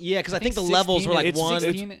 16. Yeah, because I think the levels were like it's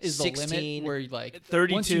 16 is the 16, limit where you like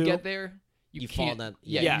 32. once you get there, you fall can't. down.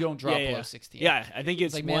 Yeah, you don't drop below 16. Yeah, I think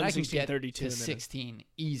it's like, man, 1, I can 16, get 32. to 16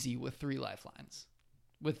 easy with 3 lifelines.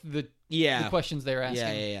 With the Yeah. the questions they're asking.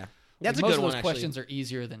 Yeah. That's Like, a most good of one, those actually. questions are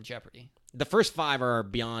easier than Jeopardy. The first 5 are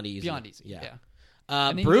beyond easy. Beyond easy. Yeah. Uh,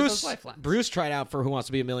 And then you get those Bruce lifelines. Bruce tried out for Who Wants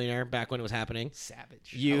to Be a Millionaire back when it was happening.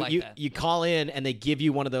 Savage. I You like that. you call in and they give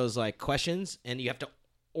you one of those like questions and you have to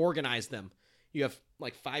organize them. You have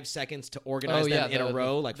like 5 seconds to organize them in a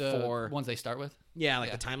row, like the 4. ones they start with. Yeah,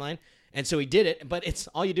 the timeline. And so he did it, but it's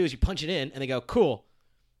all you do is you punch it in and they go, "Cool.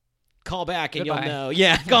 Call back and Goodbye." you'll know."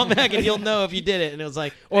 Yeah, call back and you'll know if you did it. And it was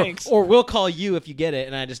like, Thanks. or we'll call you if you get it.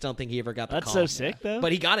 And I just don't think he ever got the That's call. so sick, though.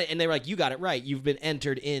 But he got it, and they were like, "You got it right. You've been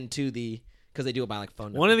entered into the." Because they do it by like phone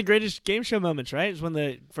number. One of the greatest game show moments, right? Is when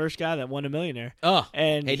the first guy that won $1 million. Oh,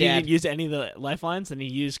 And hey, he Dad. didn't use any of the lifelines, and he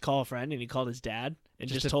used call a friend, and he called his dad and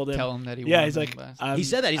just to told him. tell him that he Yeah, won he's like, the He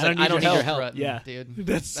said that. He's like, I don't need your help. threatened, Yeah. dude.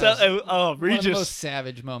 That's That so. was Oh, one of the most Regis.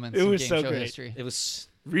 savage moments It in was game so show great. history. It was.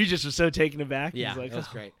 Regis was so taken aback. Yeah, He's like, it was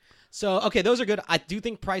 "Oh." great. So okay, those are good. I do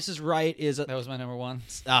think Price is Right is. That was my number one.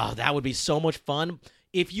 That would be so much fun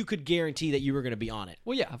if you could guarantee that you were going to be on it.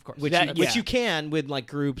 Well, yeah, of course. Which That- which yeah. you can with like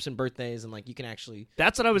groups and birthdays and like you can actually.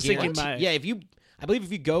 That's what I was thinking. guarantee- yeah, I believe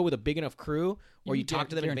if you go with a big enough crew or you can talk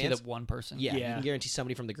to them in guarantee advance, that one person. yeah, you Yeah. can guarantee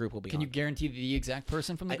somebody from the group will be. Can on you guarantee the exact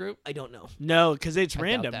person from the group? I don't know. No, because it's I doubt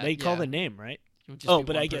random. that, They call yeah. the name, right? It would just Oh, be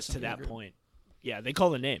but one I guess person to from the that group. point, yeah, they call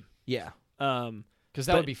the name. Yeah, Because that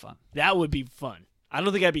But- would be fun. That would be fun. I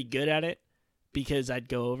don't think I'd be good at it because I'd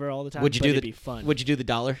go over all the time. Would you but do it'd the? be fun? Would you do the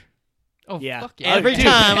dollar? Oh, Yeah. fuck yeah. Every Dude,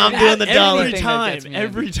 time I'm doing the dollar. Every Anything that gets me in.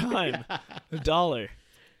 every time, the dollar.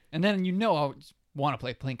 And then I'll want to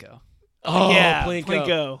play Plinko. Oh, yeah,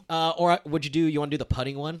 Plinko. Or would you do? You want to do the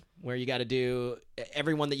putting one where you got to do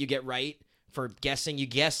everyone that you get right for guessing. You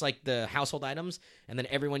guess like the household items, and then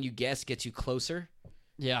everyone you guess gets you closer.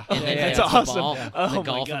 Yeah. And then That's it's the awesome. ball, Oh the my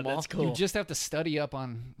golf God, ball. that's cool. You just have to study up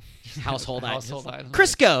on Household household items. items.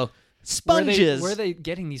 Crisco, sponges. Where are they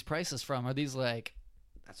getting these prices from? Are these like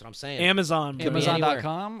That's what I'm saying. Amazon. Could be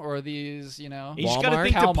Amazon.com or are these, You just gotta Walmart?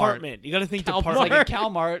 think Calmart. department. You gotta think Calmart. It's department. like at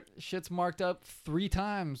Calmart, shit's marked up 3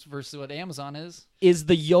 times versus what Amazon is. Is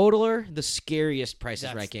the Yodeler the scariest Price is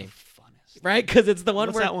That's Right the game? funnest. Right, because it's the one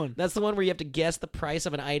What's where that one? that's the one where you have to guess the price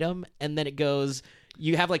of an item, and then it goes.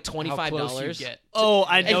 You have like How $25, close you get. Oh,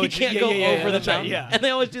 I and know. you can't go yeah, over the that's right, mountain. Yeah. And they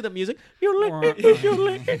always do the music.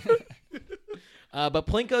 But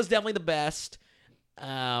Plinko's definitely the best.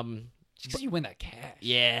 Just 'cause you win that cash.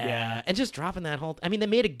 Yeah, and just dropping that whole. I mean, they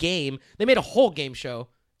made a game. They made a whole game show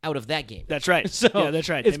out of that game. That's right. So, yeah, that's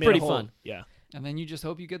right. it's They made a pretty whole- fun. Yeah. And then you just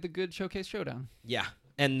hope you get the good Showcase Showdown. Yeah,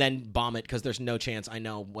 and then bomb it because there's no chance I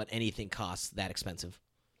know what anything costs that expensive.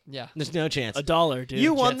 Yeah. There's no chance. $1, dude.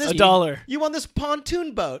 You won this. $1. You won this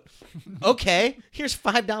pontoon boat. Okay, here's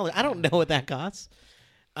 $5. I don't know what that costs.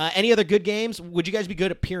 Any other good games? Would you guys be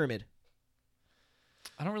good at Pyramid?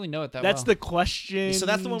 I don't really know it that That's well. the question. So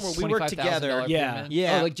that's the one where we work together. $25,000 Yeah. pyramid.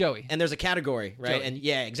 Yeah. Oh, like Joey. And there's a category, right? Joey. And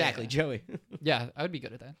yeah, exactly, Yeah. Joey. Yeah, I would be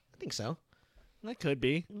good at that. I think so. That could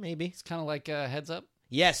be. Maybe. It's kind of like Heads Up.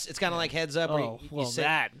 Yes, it's kind of like Heads Up. where Oh, you well, say-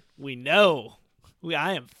 that we know.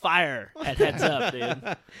 I am fire at Heads Up,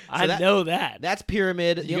 dude. I know that. That's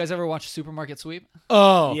Pyramid. Did you guys ever watch Supermarket Sweep?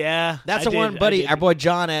 Oh, Yeah. That's I the one, did, buddy. I Our did. boy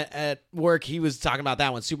John at work, he was talking about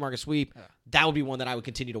that one, Supermarket Sweep. That would be one that I would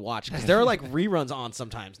continue to watch because there are like reruns on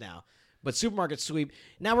sometimes now. But Supermarket Sweep.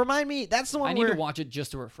 Now remind me, that's the one I need where to watch it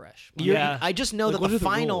just to refresh. Yeah. I just know Like, that what are the the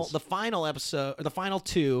final rules? episode or the final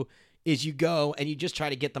 2 is you go and you just try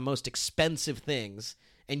to get the most expensive things,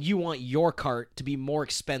 and you want your cart to be more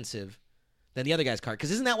expensive than the other guy's cart.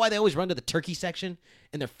 Because isn't that why they always run to the turkey section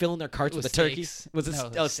and they're filling their carts with the turkeys? steaks. Was it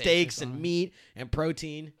No, steaks steaks or and something. meat and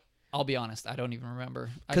protein? I'll be honest, I don't even remember.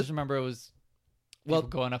 I 'Cause- just remember it was Well,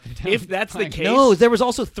 people going up and down. If that's the buying- case- No, there was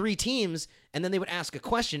also 3 teams, and then they would ask a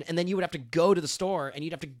question, and then you would have to go to the store, and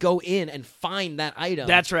you'd have to go in and find that item.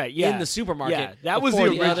 That's right, yeah. in the supermarket. Yeah, that was before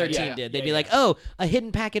the other original- team yeah, did. They'd yeah, be yeah. like, "Oh, a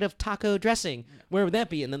hidden packet of taco dressing. Where would that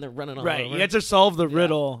be?" And then they're running all Right. over. You have to solve the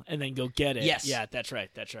riddle and then go get it. Yes. Yeah, that's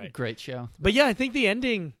right. That's right. Great show. But yeah, I think the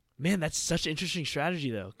ending, man, that's such an interesting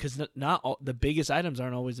strategy though, because not all the biggest items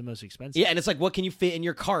aren't always the most expensive. Yeah, and it's like, what can you fit in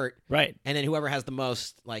your cart? Right. And then whoever has the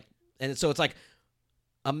most, like, and so it's like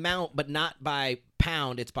amount, but not by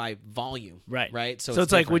pound. It's by volume. Right. Right. So it's like,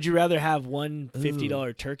 different. would you rather have one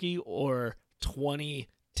 $50 turkey or 20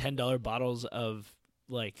 $10 bottles of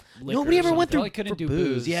like liquor? Nobody or ever went something? through Probably couldn't for do booze.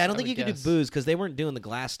 booze, Yeah, I don't I think you would could guess. do booze because they weren't doing the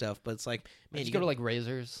glass stuff. But it's like, man, Just you go got to like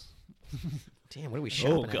Razors. damn, what are we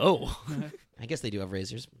shopping? Oh, at? go. I guess they do have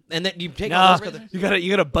razors. And then you take No, all those. you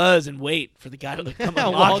gotta buzz and wait for the guy to come Yeah,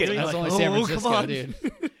 unlock it. Walgreens. That's Like, only San come Francisco, on. dude.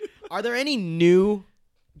 Are there any new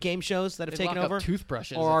game shows that have They taken lock over? up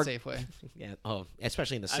toothbrushes Or- at Safeway. Yeah. Oh,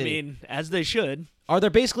 especially in the I city. mean, as they should. Are there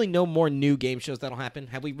basically no more new game shows that'll happen?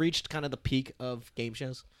 Have we reached kind of the peak of game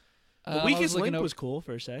shows? The I Weakest looking Link over- was cool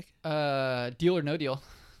for a sec. Deal or No Deal.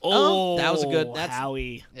 Oh, that was a good- that's-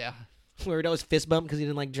 Howie. Yeah. Where it always fist bump because he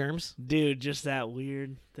didn't like germs? Dude, just that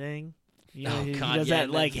weird thing. You know, Oh, he God, does yeah, that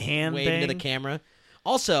and like then hand waving thing. to the camera.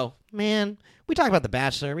 Also, man, we talk about The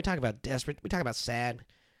Bachelor. We talk about Desperate. We talk about Sad.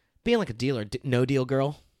 Being like a dealer, no deal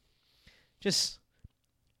girl.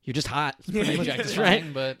 You're just hot. Pretty That's objectifying,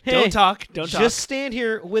 right. but Hey, Don't talk. Just stand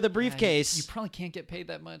here with a briefcase. You probably can't get paid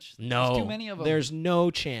that much. No, There's too many of them. There's no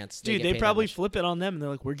chance. Dude, get they paid probably that much. flip it on them, and they're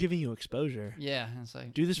like, "We're giving you exposure." Yeah, it's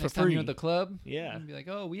like Do this for next time you're free. at the club. Yeah. you'd be like,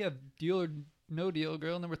 oh, we have Deal or No Deal,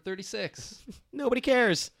 girl number 36. Nobody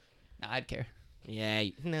cares. Nah, I'd care. Yeah,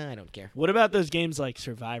 no, I don't care. What about those games like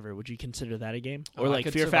Survivor? Would you consider that a game, or Oh, I like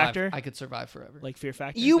could Fear survive. Factor? I could survive forever. Like Fear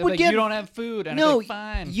Factor. You They're would like, get you don't have food. And no. I'd be like,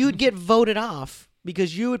 fine. You'd get voted off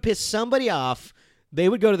because you would piss somebody off. They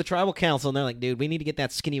would go to the tribal council and they're like, "Dude, we need to get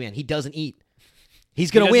that skinny man. He doesn't eat. He's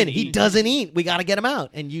gonna win. doesn't He eat." doesn't eat. We got to get him out."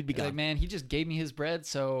 And you'd be They're gone. like, man, he just gave me his bread,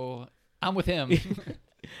 so I'm with him.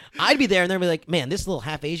 I'd be there and they'd be like, "Man, this little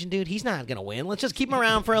half Asian dude, he's not gonna win. Let's just keep him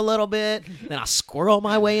around for a little bit. Then I'll squirrel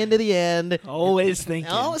my way into the end." Always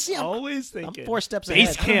thinking. Oh, see, I'm- Always I'm thinking. 4 steps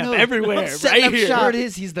Base ahead. camp know. everywhere, Setting right up here. shop. Sure it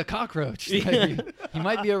is. He's the cockroach. He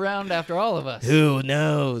might be around after all of us. Who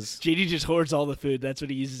knows? JD just hoards all the food. That's what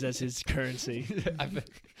he uses as his currency. I bet-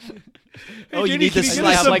 Oh, you JD, need can this you I give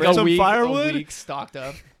us have some- like a some week, firewood? a week stocked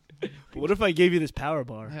up. What if I gave you this power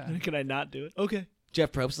bar? Yeah. Can I not do it? Okay.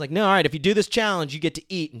 Jeff Probst is like, "No, all right. If you do this challenge, you get to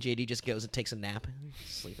eat." And JD just goes and takes a nap,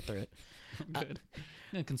 sleeping through it. Good. I'm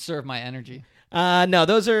gonna conserve my energy. No,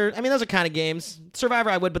 those are kind of games. Survivor,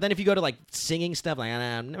 I would, but then if you go to like singing stuff, like,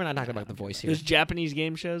 nah, we're not talking about the voice here. Those Japanese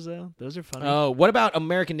game shows, though, those are funny. Oh, what about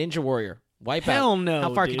American Ninja Warrior? Wipeout. Hell no,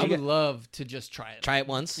 How far dude. could I you would get? love to just try it. Try it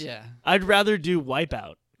once. Yeah, I'd rather do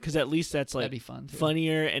Wipeout because at least that's like that'd be fun. Too.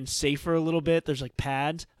 funnier and safer a little bit. There's like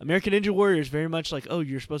pads. American Ninja Warrior is very much like, oh,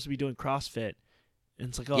 you're supposed to be doing CrossFit. And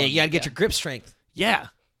it's like, oh, Yeah, you gotta get yeah. your grip strength. yeah.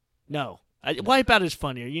 No. Wipeout is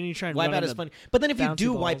funnier. You need to try and run Wipeout is the- funny, but then if you bouncy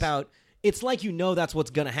do balls. Wipeout, it's like you know that's what's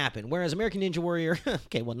gonna happen. Whereas American Ninja Warrior,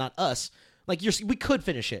 okay, well, not us. Like we could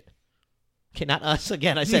finish it. Okay, not us.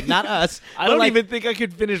 Again, I said not us. I but don't like, even think I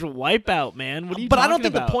could finish Wipeout, man. What are you But I talking don't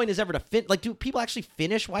think about? the point is ever to fin. Like, do people actually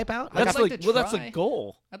finish Wipeout? Like, That's I'd like like, to well, that's the try.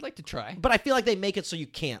 goal. I'd like to try. but I feel like they make it so you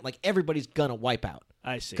can't. Like everybody's gonna wipe out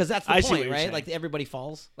I see. because that's the I see what point, you're right? saying. Like everybody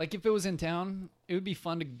falls. Like if it was in town, it would be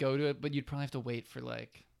fun to go to it, but you'd probably have to wait for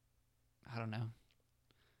like, I don't know,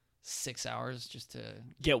 6 hours just to.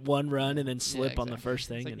 get one run and then slip on the exactly. first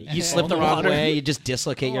thing. It's and like You Yeah. slip the In wrong water. way. You just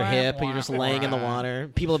dislocate your Wah, hip, and you're wah, just laying in the wah.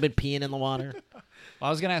 water. People have been peeing in the water. Well, I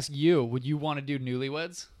was gonna ask you, would you want to do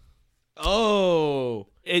Newlyweds? Oh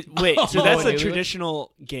Wait, so that's a Newlywed?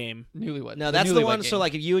 traditional game. Newlywed. no, that's the Newlywed one. game. So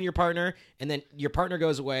like, if you and your partner, and then your partner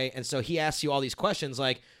goes away, and so he asks you all these questions,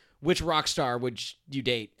 like, which rock star would you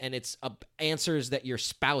date? And it's answers that your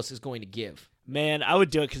spouse is going to give. Man, I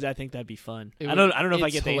would do it because I think that'd be fun. It I don't know if I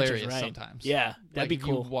it's get the answers hilarious right. sometimes. Yeah, that'd like be if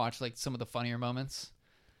cool. You watch like some of the funnier moments.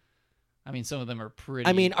 I mean, some of them are pretty.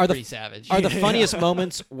 I mean, are the- pretty savage. Are the funniest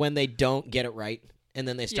moments when they don't get it right, and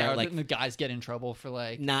then they yeah, start or like, the guys get in trouble for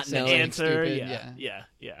like Not saying knowing. something Answer, stupid. yeah.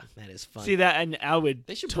 that is fun. See that, and I would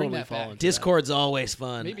They should totally bring that fall back. into Discord's always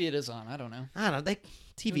fun. Maybe it is on. I don't know. I don't know.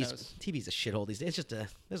 knows? TV's a shithole these days. It's just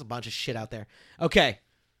there's a bunch of shit out there. Okay,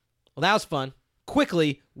 well that was fun.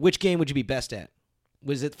 Quickly, which game would you be best at?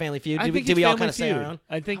 Was it Family Feud? I Did think we it's all Family kind of stay Feud. around?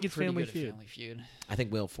 I think I'm it's pretty Family good at Feud. Family Feud. I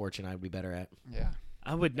think Wheel of Fortune I would be better at. Yeah,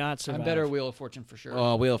 I would not survive. I'm better at Wheel of Fortune for sure.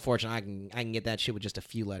 Oh, Wheel of Fortune, I can get that shit with just a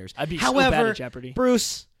few letters. I'd be so bad However, at Jeopardy.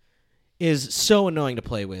 Bruce is so annoying to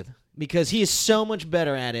play with because he is so much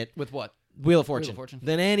better at it, With what? Wheel of Fortune, Fortune.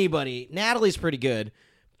 than anybody. Natalie's pretty good,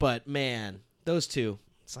 but man, those two,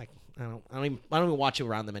 it's like I don't even watch it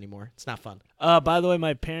around them anymore. It's not fun. By the way,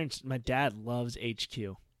 my dad loves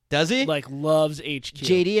HQ. Does he? Like loves HQ.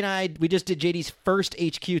 JD and I, we just did JD's first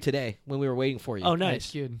HQ today when we were waiting for you. Oh, nice.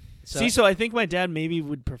 Kid. So I think my dad maybe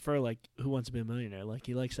would prefer like Who Wants to Be a Millionaire. Like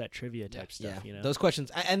he likes that trivia type yeah, stuff. You know. those questions,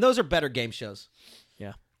 and those are better game shows.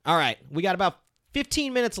 Yeah. All right, we got about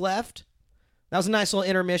 15 minutes left. That was a nice little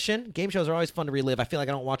intermission. Game shows are always fun to relive. I feel like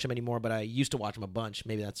I don't watch them anymore, but I used to watch them a bunch.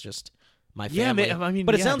 Maybe that's just my family. Yeah, I mean,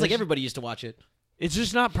 but it yeah, sounds like there's- everybody used to watch it. It's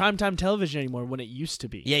just not primetime television anymore when it used to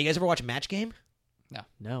be. Yeah, you guys ever watch Match Game?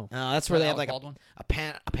 No. That's where they have like Baldwin. a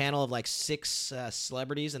panel of like 6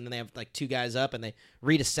 celebrities, and then they have like 2 guys up, and they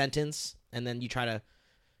read a sentence, and then you try to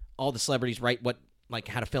all the celebrities write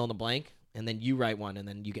how to fill in the blank, and then you write one, and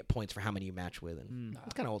then you get points for how many you match with. And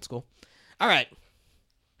it's kind of old school. All right,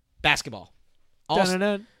 basketball.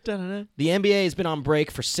 The NBA has been on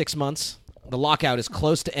break for 6 months. The lockout is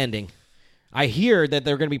close to ending. I hear that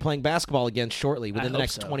they're going to be playing basketball again shortly, within the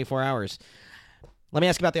next 24 hours. Let me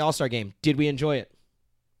ask you about the All-Star game. Did we enjoy it?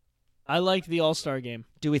 I liked the All-Star game.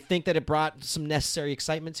 Do we think that it brought some necessary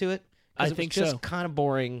excitement to it? I think so. It was just kind of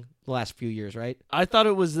boring the last few years, right? I thought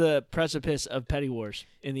it was the precipice of petty wars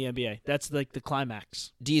in the NBA. That's like the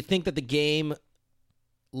climax. Do you think that the game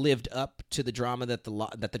lived up to the drama that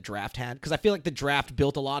the draft had? Because I feel like the draft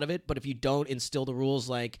built a lot of it, but if you don't instill the rules,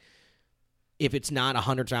 like if it's not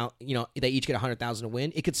 100,000, they each get 100,000 to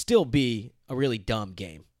win, it could still be a really dumb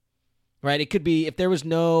game, right? It could be if there was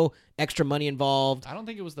no extra money involved. I don't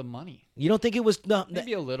think it was the money. You don't think it was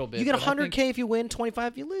maybe a little bit? You get 100K if you win,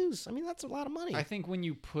 25 if you lose. I mean, that's a lot of money. I think when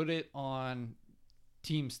you put it on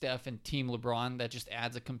Team Steph and Team LeBron, that just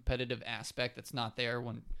adds a competitive aspect that's not there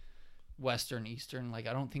when Western, Eastern. Like,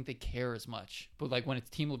 I don't think they care as much. But like when it's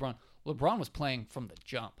Team LeBron, LeBron was playing from the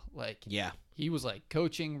jump. Like, yeah, he was like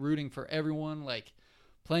coaching, rooting for everyone, like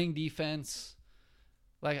playing defense.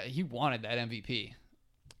 Like, he wanted that MVP.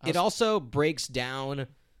 It also breaks down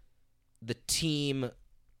the team.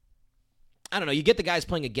 I don't know. You get the guys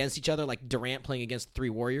playing against each other, like Durant playing against 3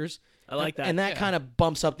 Warriors. I like that. And that kind of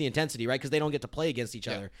bumps up the intensity, right? Because they don't get to play against each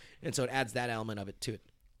other. And so it adds that element of it to it.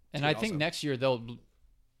 And I think next year they'll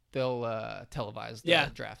televise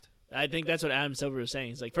the draft. I think that's what Adam Silver was saying.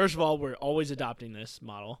 He's like, first of all, we're always adopting this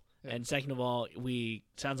model. Yeah. And second of all,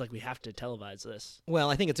 sounds like we have to televise this. Well,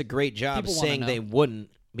 I think it's a great job saying they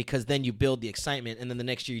wouldn't, because then you build the excitement, and then the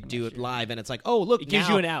next year you do it live, and it's like, oh, look, it gives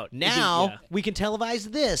you an out. Now we can televise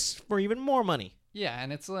this for even more money. Yeah,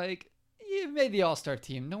 and it's like, you made the All-Star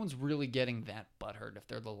team. No one's really getting that butthurt if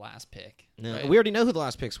they're the last pick. No, right? We already know who the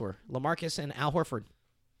last picks were. LaMarcus and Al Horford.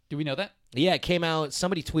 Do we know that? Yeah, it came out.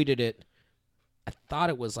 Somebody tweeted it. I thought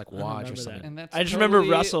it was like Woj or something. And I just remember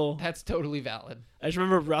Russell. That's totally valid. I just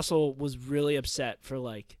remember Russell was really upset for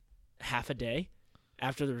like half a day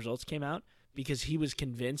after the results came out because he was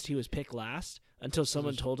convinced he was picked last until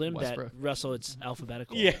someone told him that Russell, it's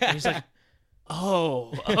alphabetical. Yeah. And he's like,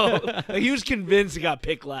 oh. Like, he was convinced he got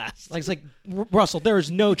picked last. Like, it's like, Russell, there is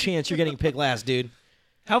no chance you're getting picked last, dude.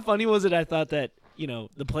 How funny was it? I thought that,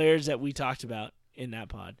 the players that we talked about in that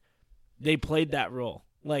pod, they played that role.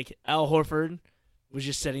 Like, Al Horford was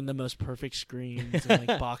just setting the most perfect screens and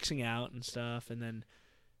like boxing out and stuff, and then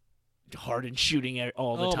Harden shooting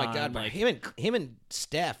all the time. Oh my God! Like, him and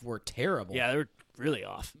Steph were terrible. Yeah, they were really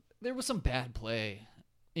off. There was some bad play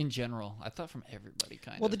in general. I thought from everybody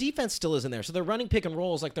kind of. Well, the defense still isn't there, so they're running pick and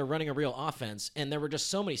rolls like they're running a real offense, and there were just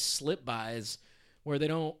so many slip bys where they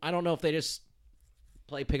don't. I don't know if they just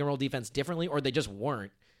play pick and roll defense differently or they just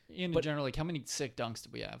weren't. In general, like, how many sick dunks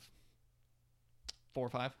did we have? 4 or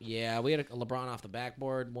 5? Yeah, we had a LeBron off the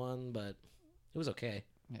backboard one, but it was okay.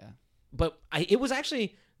 Yeah. But it was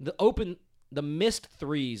actually the missed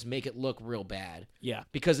threes make it look real bad. Yeah.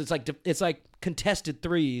 Because it's like contested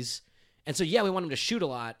threes. And so, yeah, we want him to shoot a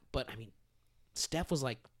lot, but, I mean, Steph was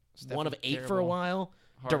like 1 of 8 for a while.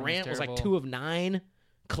 Durant was like 2 of 9.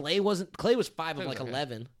 Clay was 5 of like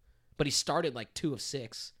 11, but he started like 2 of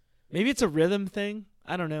 6. Maybe it's a rhythm thing.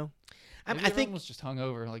 I don't know. I think was just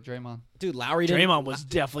hungover, like Draymond. Dude, Lowry Draymond was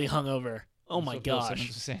definitely hungover. Oh my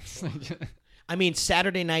gosh. I mean,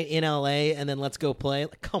 Saturday night in LA and then let's go play.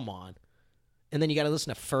 Like, come on. And then you got to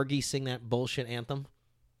listen to Fergie sing that bullshit anthem.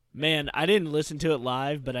 Man, I didn't listen to it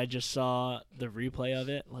live, but I just saw the replay of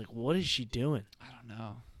it. Like, what is she doing? I don't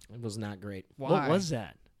know. It was not great. Why? What was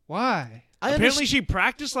that? Why? Apparently she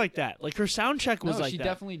practiced like that. Like, her sound check was like that. She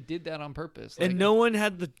definitely did that on purpose. And no one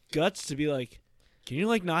had the guts to be like, can you,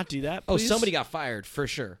 like, not do that, please? Oh, somebody got fired, for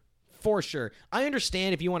sure. For sure. I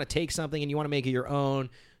understand if you want to take something and you want to make it your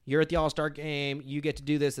own. You're at the All-Star game. You get to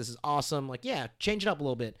do this. This is awesome. Like, yeah, change it up a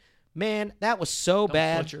little bit. Man, that was so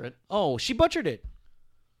bad. Butcher it. Oh, she butchered it.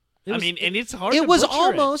 And it's hard to It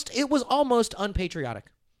was almost unpatriotic.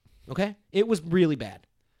 Okay? It was really bad.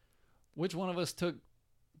 Which one of us took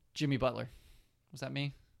Jimmy Butler? Was that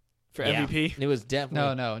me? For MVP? It was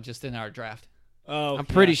definitely. No, just in our draft. Oh, I'm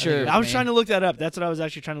pretty sure. I was trying to look that up. That's what I was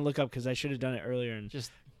actually trying to look up because I should have done it earlier and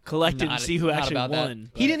just collected and see who actually won.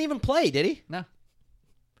 He didn't even play, did he? No.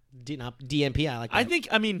 DNP, I like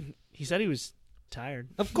that. He said he was tired.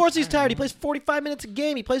 Of course he's tired. He plays 45 minutes a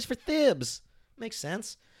game. He plays for Thibs. Makes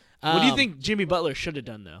sense. What do you think Jimmy Butler should have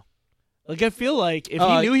done, though? Like, I feel like if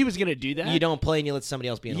he knew he was going to do that. You don't play and you let somebody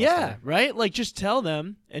else be an All-Star. All-Star. Right? Like, just tell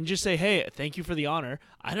them and just say, hey, thank you for the honor.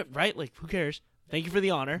 Right? Like, who cares? Thank you for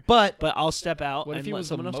the honor. But I'll step out what and if he let was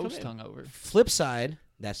someone else most come in. hungover? Flip side,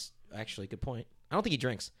 That's actually a good point. I don't think he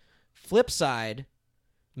drinks. Flip side,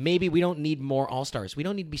 maybe we don't need more All-Stars. We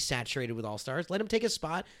don't need to be saturated with All-Stars. Let him take his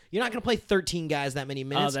spot. You're not going to play 13 guys that many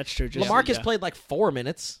minutes. Oh, that's true. LaMarcus played like 4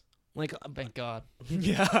 minutes. Like, Thank God.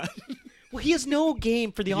 Yeah. Well, he has no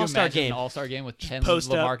game for the All-Star game. An All-Star game with 10 Post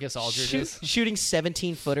up. LaMarcus Aldridges. Shooting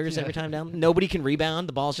 17-footers every time down. Nobody can rebound.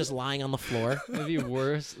 The ball's just lying on the floor. It'd be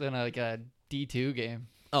worse than a D2 game.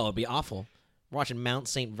 Oh, it'd be awful. We're watching Mount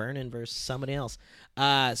St. Vernon versus somebody else.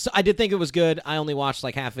 So I did think it was good. I only watched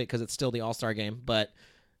like half of it because it's still the All-Star game, but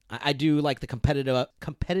I do like the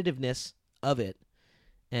competitiveness of it.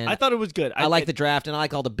 And I thought it was good. I like the draft, and I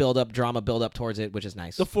like all the drama build-up towards it, which is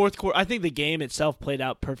nice. The fourth quarter, I think the game itself played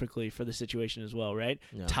out perfectly for the situation as well, right?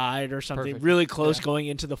 Yeah. Tied or something, Perfect. really close going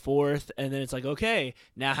into the fourth, and then it's like, okay,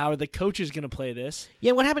 now how are the coaches going to play this?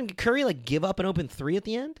 Yeah, what happened? Did Curry give up an open three at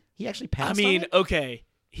the end? He actually passed. I mean, on it? okay,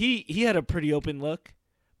 he had a pretty open look,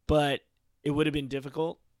 but it would have been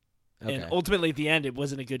difficult. Okay. And ultimately, at the end, it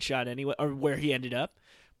wasn't a good shot anyway, or where he ended up.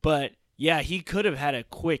 But yeah, he could have had a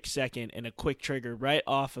quick second and a quick trigger right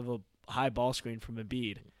off of a high ball screen from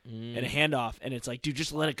Embiid and a handoff, and it's like, dude,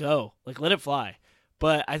 just let it go, let it fly.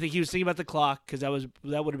 But I think he was thinking about the clock because that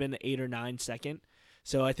would have been the 8 or 9 second.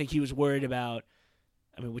 So I think he was worried about.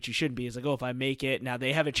 I mean, what you shouldn't be is like, oh, if I make it, now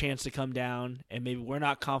they have a chance to come down, and maybe we're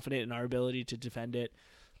not confident in our ability to defend it.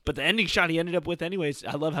 But the ending shot he ended up with, anyways,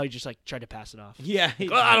 I love how he just tried to pass it off. Yeah,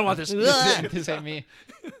 Like, I don't want this. This ain't me.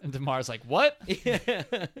 And DeMar's like, what? Yeah.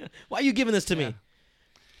 Why are you giving this to me?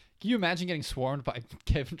 Can you imagine getting swarmed by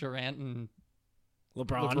Kevin Durant and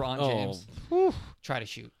LeBron James? Oh. Try to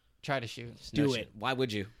shoot. Do it. Why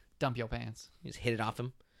would you? Dump your pants. You just hit it off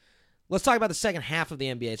him. Let's talk about the second half of the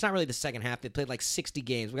NBA. It's not really the second half. They played 60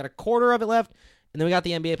 games. We got a quarter of it left, and then we got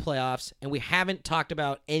the NBA playoffs, and we haven't talked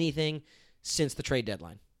about anything since the trade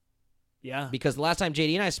deadline. Yeah. Because the last time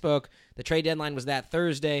JD and I spoke, the trade deadline was that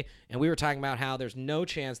Thursday, and we were talking about how there's no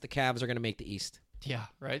chance the Cavs are going to make the East. Yeah,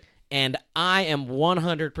 right? And I am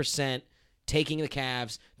 100% taking the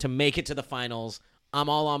Cavs to make it to the finals. I'm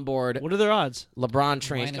all on board. What are their odds? LeBron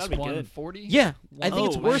train. Minus gotta be good. 140? Yeah, I think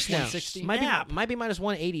it's worse now. 160? Might be minus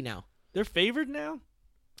 180 now. They're favored now?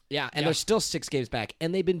 Yeah, and they're still 6 games back,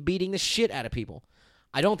 and they've been beating the shit out of people.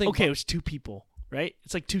 I don't think. Okay, it was 2 people, right?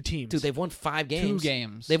 It's like 2 teams. Dude, they've won 5 games. 2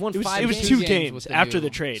 games. They've won 5 It was games. 2 games games with the after new the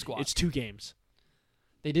trade. squad. It's 2 games.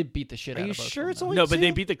 They did beat the shit Are out you of both sure of it's them. only No, but 2?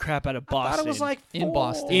 they beat the crap out of I Boston. thought it was like 4. In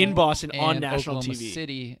Boston. In Boston on and national Oklahoma TV.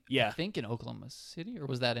 City. Yeah. I think in Oklahoma City, or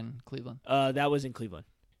was that in Cleveland? That was in Cleveland.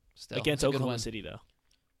 Still, Against it's a good Oklahoma win. City, though.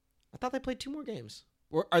 I thought they played 2 more games.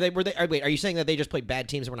 Were they? Wait, are you saying that they just played bad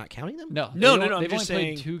teams and we're not counting them? No, No, they've I'm only just played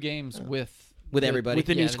saying- 2 games with everybody. With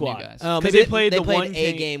the new yeah, squad. guys. Because Maybe they played the played one a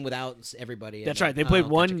game- game without everybody. That's right. They played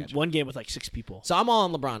gotcha. one game with 6 people. So I'm all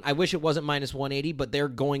on LeBron. I wish it wasn't minus 180, but they're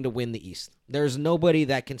going to win the East. There's nobody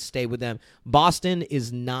that can stay with them. Boston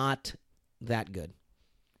is not that good.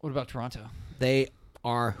 What about Toronto? They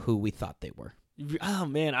are who we thought they were. Oh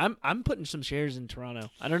man, I'm putting some shares in Toronto.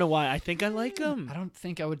 I don't know why. I think I like them. I don't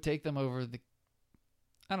think I would take them over the.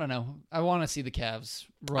 I don't know. I want to see the Cavs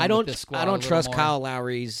run I don't. with this squad. I a don't little trust more. Kyle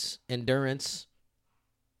Lowry's endurance,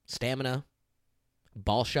 stamina,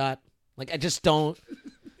 ball shot. I just don't.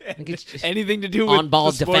 It's just Anything to do with on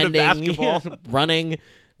ball the sport of defending, basketball. running.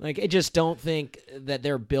 I just don't think that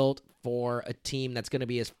they're built for a team that's going to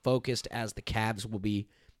be as focused as the Cavs will be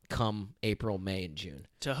come April, May, and June.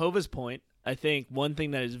 To Hova's point, I think one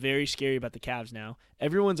thing that is very scary about the Cavs now,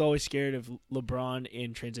 everyone's always scared of LeBron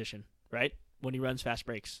in transition, right? When he runs fast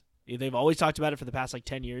breaks. They've always talked about it for the past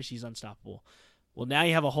 10 years. He's unstoppable. Well, now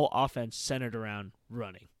you have a whole offense centered around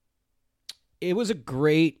running. It was a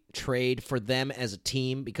great trade for them as a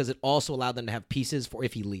team because it also allowed them to have pieces for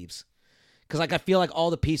if he leaves. Because I feel like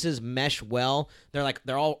all the pieces mesh well.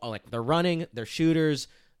 They're all they're running, they're shooters,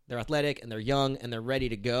 they're athletic, and they're young, and they're ready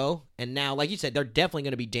to go. And now, like you said, they're definitely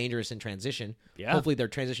going to be dangerous in transition. Yeah. Hopefully their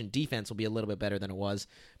transition defense will be a little bit better than it was.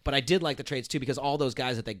 But I did like the trades too because all those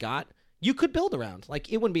guys that they got, you could build around.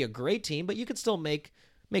 It wouldn't be a great team, but you could still make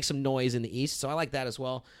some noise in the East. So I like that as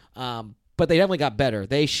well. But they definitely got better.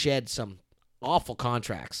 They shed some awful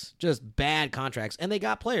contracts, just bad contracts, and they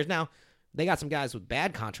got players. Now, they got some guys with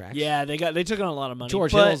bad contracts. Yeah, they took on a lot of money.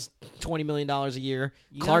 George but Hill's $20 million a year.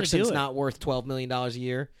 You gotta Clarkson's do it. not worth $12 million a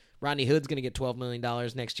year. Rodney Hood's going to get $12 million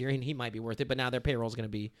next year, and he might be worth it, but now their payroll's going to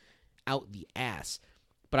be out the ass.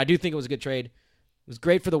 But I do think it was a good trade. It was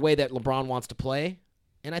great for the way that LeBron wants to play,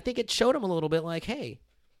 and I think it showed him a little bit hey,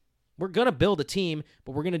 we're going to build a team,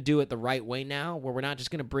 but we're going to do it the right way now, where we're not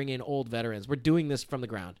just going to bring in old veterans. We're doing this from the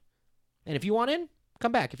ground. And if you want in,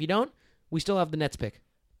 come back. If you don't, we still have the Nets pick,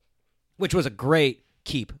 which was a great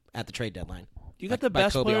keep at the trade deadline. You got the by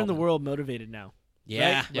best Kobe player in the Altman. world motivated now.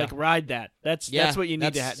 Yeah. Right? Like ride that. That's what you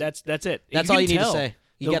need to have. That's it. That's all you need to say.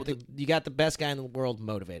 You got the best guy in the world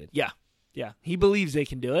motivated. Yeah. Yeah. He believes they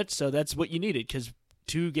can do it, so that's what you needed, because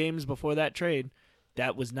 2 games before that trade,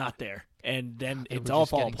 that was not there. And then it's all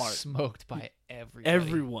fall apart. Smoked by everybody.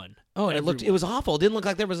 Everyone. Oh, and it was awful. It didn't look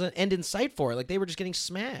like there was an end in sight for it. Like they were just getting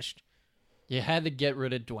smashed. You had to get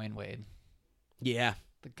rid of Dwayne Wade. Yeah.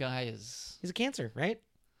 The guy is... He's a cancer, right?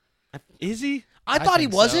 Is he? I thought he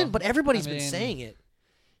wasn't, but everybody's been saying it.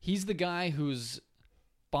 He's the guy whose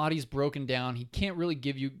body's broken down. He can't really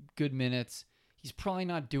give you good minutes. He's probably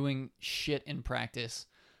not doing shit in practice.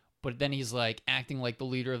 But then he's like acting like the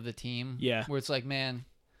leader of the team. Yeah. Where it's like, man,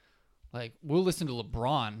 like we'll listen to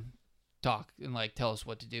LeBron talk and like tell us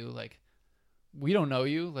what to do. Like we don't know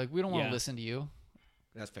you. Like we don't want to listen to you.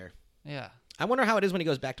 That's fair. Yeah. I wonder how it is when he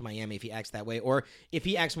goes back to Miami, if he acts that way, or if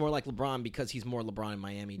he acts more like LeBron because he's more LeBron in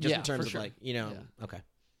Miami, just in terms of like, okay.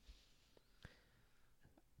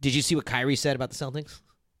 Did you see what Kyrie said about the Celtics?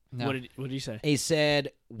 No. What did he say? He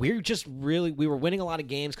said, we were winning a lot of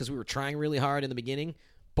games because we were trying really hard in the beginning,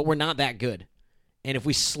 but we're not that good. And if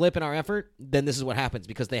we slip in our effort, then this is what happens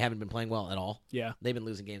because they haven't been playing well at all. Yeah. They've been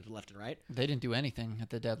losing games left and right. They didn't do anything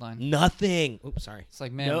at the deadline. Nothing. Oops, sorry. It's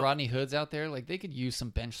like, man, Rodney Hood's out there. Like, they could use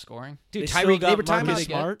some bench scoring. Dude, they were talking about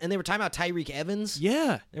Smart. And they were talking about Tyreek Evans.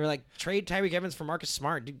 Yeah. They were like, trade Tyreek Evans for Marcus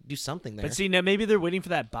Smart. Do something there. But see, now maybe they're waiting for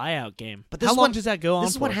that buyout game. But how long does that go on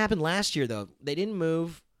This is for? what happened last year, though. They didn't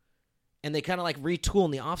move, and they kind of like retool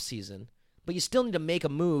in the offseason. But you still need to make a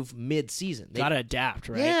move mid-season. Got to adapt,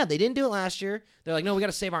 right? Yeah, they didn't do it last year. They're like, no, we got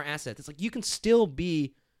to save our assets. It's like you can still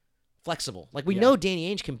be flexible. Like we know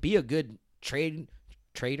Danny Ainge can be a good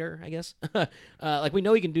trader, I guess. Like we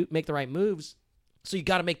know he can make the right moves. So you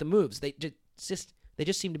got to make the moves. They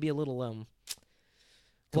just seem to be a little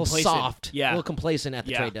soft, a little complacent at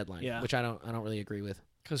the trade deadline, which I don't really agree with.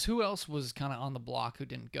 Because who else was kind of on the block who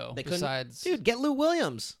didn't go? Besides, dude, get Lou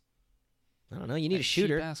Williams. I don't know. You need a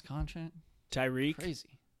shooter. Cheap-ass contract. Tyreek.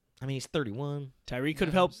 Crazy. I mean, he's 31. Tyreek could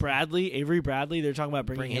have helped Bradley, Avery Bradley. They're talking about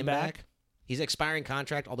bringing him back. He's expiring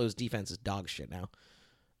contract, although his defense is dog shit now.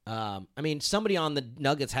 I mean, somebody on the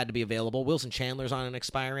Nuggets had to be available. Wilson Chandler's on an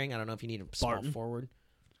expiring. I don't know if you need a small forward.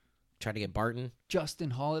 Try to get Barton. Justin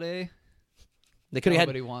Holiday. They could have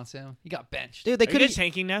Nobody wants him. He got benched. Dude, they could have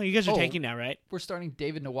tanking now. You guys are tanking now, right? We're starting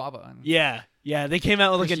David Nwaba. Yeah. They came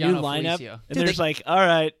out with like a new lineup, and they're just like, all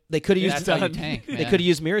right. They could have used tank, They could have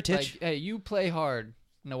used Mirotic. Like, hey, you play hard,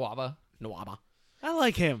 Nwaba. I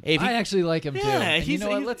like him. I actually like him too. And you know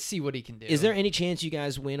what? Let's see what he can do. Is there any chance you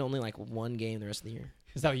guys win only like one game the rest of the year?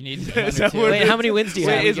 Is that what you need? Wait, how many wins do you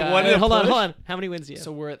have? Hold on. How many wins do you have?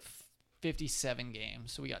 So we're at 57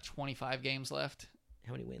 games. So we got 25 games left.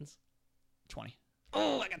 How many wins? 20.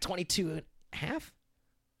 Oh, I got 22 and a half.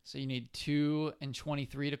 So you need 2 and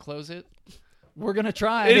 23 to close it. We're gonna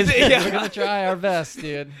try. We're gonna try our best,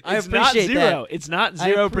 dude. I appreciate that. It's not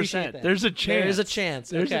 0%. There's a chance. There is a chance.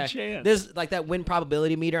 There's a chance. There's like that win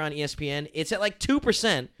probability meter on ESPN. It's at like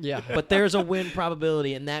 2%. Yeah. But there's a win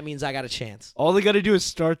probability, and that means I got a chance. All they got to do is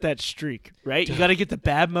start that streak, right? You got to get the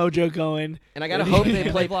bad mojo going, and I got to hope they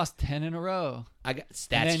play. They've lost 10 in a row.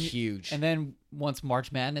 That's huge. And then once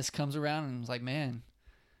March Madness comes around, and it's like, man,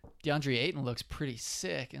 DeAndre Ayton looks pretty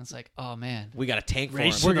sick, and it's like, oh man, we got a tank for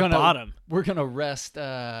him. We're gonna rest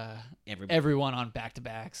everyone on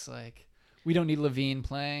back-to-backs. Like, we don't need Levine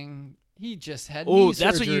playing. He just had knee surgery.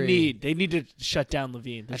 That's what you need. They need to shut down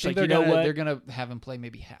Levine. I think they're gonna have him play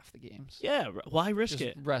maybe half the games. Yeah, why risk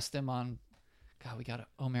it? Rest him on. God, we got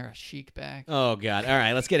Omer Ashik back. Oh God! All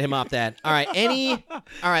right, let's get him off that. All right,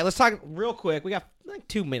 all right, let's talk real quick. We got like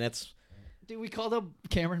 2 minutes. Dude, we called up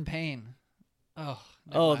Cameron Payne.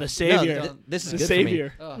 The savior. No, this is the good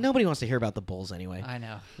savior. For me. Nobody wants to hear about the Bulls anyway. I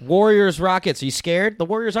know. Warriors, Rockets. Are you scared? The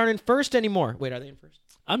Warriors aren't in first anymore. Wait, are they in first?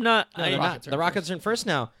 I'm not. No, they're not. The Rockets are in first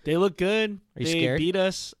now. They look good. Are you scared? They beat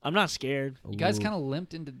us. I'm not scared. You guys kind of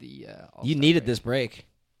limped into the you needed this break.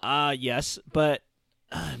 Yes, but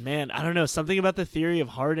man, I don't know. Something about the theory of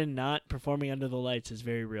Harden not performing under the lights is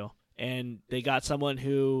very real. And they got someone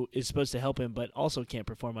who is supposed to help him, but also can't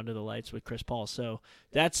perform under the lights with Chris Paul. So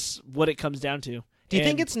that's what it comes down to. Do you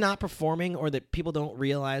think it's not performing, or that people don't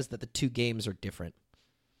realize that the 2 games are different?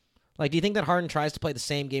 Like, do you think that Harden tries to play the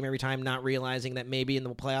same game every time, not realizing that maybe in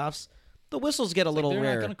the playoffs the whistles get a little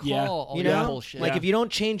rare? They're not going to call all that bullshit. Like, if you don't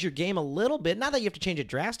change your game a little bit, not that you have to change it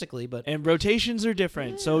drastically, but and rotations are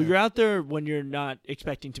different. So you're out there when you're not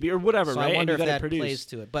expecting to be, or whatever, so right? I wonder and if that plays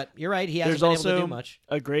to it. But you're right; he hasn't been able to do much.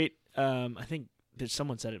 A great, I think there's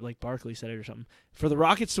someone said it, like Barkley said it or something. For the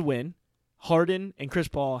Rockets to win, Harden and Chris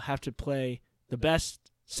Paul have to play the best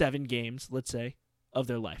 7 games, let's say, of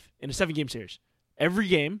their life in a 7-game series. Every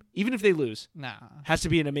game, even if they lose, Nah. has to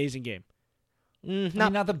be an amazing game.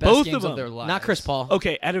 Not the best both games of them. of their lives. Not Chris Paul.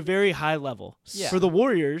 Okay, at a very high level. Yeah. For the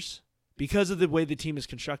Warriors, because of the way the team is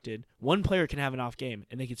constructed, one player can have an off game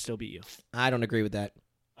and they can still beat you. I don't agree with that.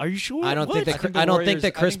 Are you sure? I don't What? think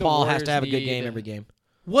that Chris Paul has to have a good game every game.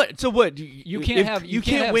 What? So what? You can't have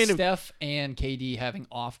win. Steph and KD having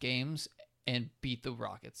off games and beat the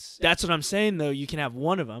Rockets. That's what I'm saying, though. You can have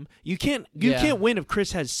one of them. You can't win if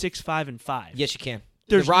Chris has 6, 5, and 5. Yes, you can.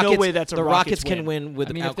 There's no way that's a the Rockets win. can win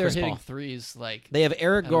without I mean, if they're Chris hitting Paul. threes, like They have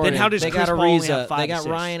Eric Gordon. Then how does they Chris got Paul only Ariza. have 5 They got assists?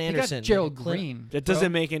 Ryan they Anderson. got Gerald Green. That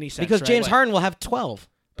doesn't make any sense. Because right? James Harden will have 12.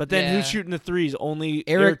 But then who's Yeah. shooting the threes? Only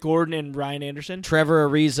Eric Gordon and Ryan Anderson? Trevor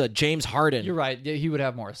Ariza, James Harden. You're right. Yeah, he would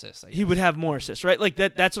have more assists. He would have more assists, right? Like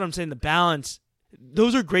that's what I'm saying. The balance,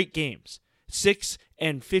 those are great games. 6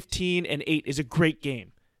 and 15 and 8 is a great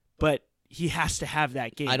game. But he has to have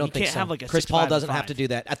that game. I don't think can't so. have like a Chris 6, Paul 5, doesn't and have to 5. do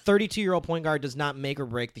that. A 32-year-old point guard does not make or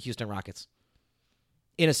break the Houston Rockets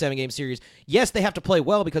in a 7-game series. Yes, they have to play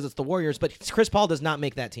well because it's the Warriors, but Chris Paul does not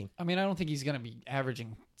make that team. I mean, I don't think he's going to be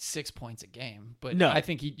averaging 6 points a game, but No. I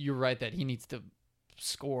think you're right that he needs to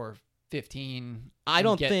score 15. I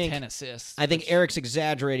don't and get think 10 assists. I think Eric's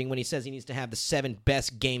exaggerating when he says he needs to have the 7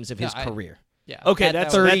 best games of his No, career. Yeah. Okay,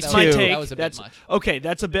 That's that's my 32. take. That was a bit much. Okay,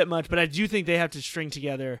 that's a bit much, but I do think they have to string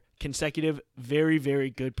together consecutive, very, very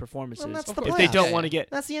good performances Well, that's the if they playoffs. don't want to get.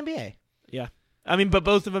 That's the NBA. Yeah, I mean, but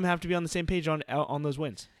both of them have to be on the same page on those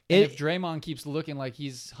wins. And if Draymond keeps looking like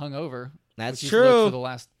he's hungover, That's which he's true. looked for the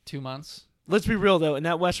last 2 months. Let's be real though. In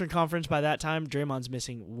that Western Conference, by that time, Draymond's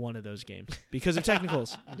missing one of those games because of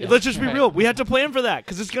technicals. Let's just be real. We have to plan for that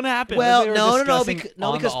because it's gonna happen. Well, They were no, discussing because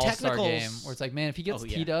on the All-Star technicals. game, where it's like, man, if he gets Oh,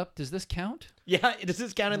 yeah. teed up, does this count? Yeah, does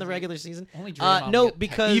this count in the regular season? Only Draymond No, would get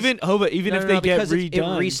because even if they get because it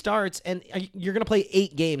redone, restarts, and you're going to play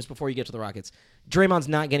 8 games before you get to the Rockets. Draymond's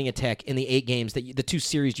not getting a tech in the 8 games the 2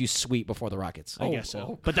 series you sweep before the Rockets. I guess so.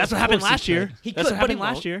 Oh, But that's what of happened course he last year. could. He That's could, what but he happened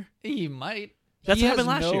last won't. year. He might. That's he what happened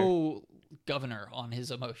has last year. no governor on his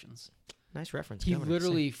emotions. Nice reference. He Governor.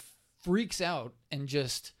 literally freaks out and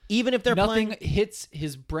just even if they're nothing playing, hits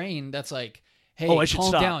his brain that's like, hey, Oh, I should calm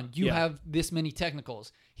stop. down. You Yeah. have this many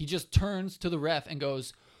technicals. He just turns to the ref and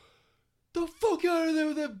goes, the fuck out of there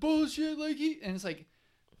with that bullshit. And it's like,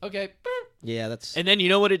 okay. yeah, that's And then you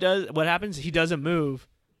know what it does? What happens? He does a move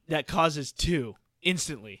that causes 2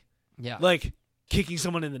 instantly, Yeah. like kicking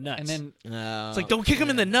someone in the nuts. and then it's like, don't kick him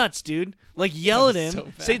in the nuts, dude. Like yell at him. so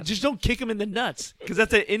bad. Say, just don't kick him in the nuts because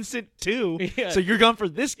that's an instant 2. Yeah. So you're gone for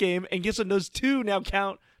this game, and guess what? Those 2 now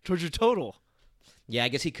count towards your total. yeah. I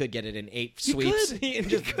guess he could get it in 8 He sweeps. could. And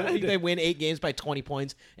just they win 8 games by 20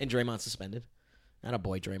 points, and Draymond's suspended. Not a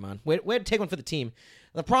boy, Draymond. We had to take one for the team.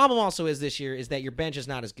 The problem also is this year is that your bench is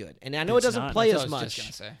not as good, and I know It's it doesn't not. play That's as what I was much.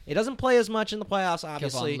 just gonna say. It doesn't play as much in the playoffs,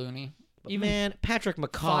 obviously. Kevon Looney. But Even man, Patrick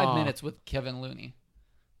McCaw. 5 minutes with Kevin Looney.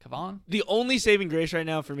 Kevon? The only saving grace right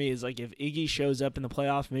now for me is like if Iggy shows up in the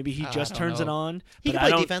playoffs, maybe he I just don't turns it know. on. He but can I play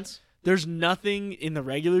don't. defense. There's nothing in the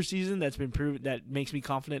regular season that's been proven that makes me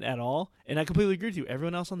confident at all, and I completely agree with you.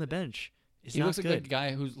 Everyone else on the bench is He not looks like a good.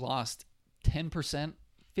 guy who's lost 10%,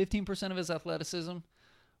 15% of his athleticism,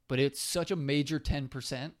 but it's such a major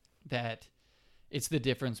 10% that it's the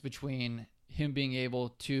difference between him being able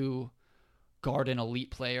to guard an elite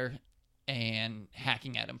player and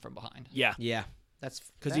hacking at him from behind. Yeah, Yeah, that's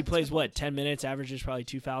because he plays 10 minutes, averages probably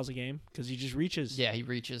 2 fouls a game because he just reaches. Yeah, he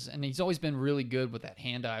reaches, and he's always been really good with that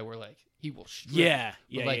hand eye where like he will strip. Yeah,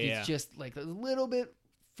 But yeah, like yeah, he's just like a little bit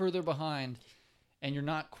further behind, and you're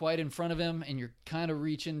not quite in front of him, and you're kind of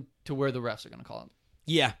reaching to where the refs are going to call him.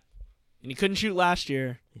 yeah. And he couldn't shoot last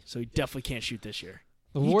year, so he definitely can't shoot this year.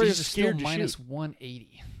 The He's Warriors are just still scared to minus shoot.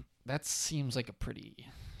 180. That seems like a pretty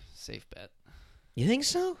safe bet. You think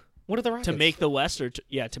so? What are the Rockets? To make the West,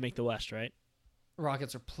 to make the West, right?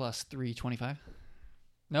 Rockets are plus 325.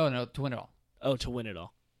 No, to win it all. Oh, to win it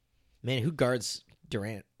all. Man, who guards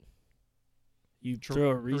Durant? You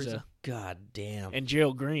throw Ariza Ariza. God damn. and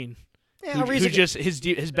Gerald Green, Yeah, who Ariza, just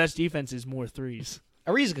his best defense is more threes.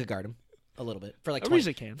 Ariza could guard him a little bit for like 20,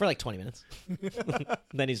 Ariza can. for like 20 minutes.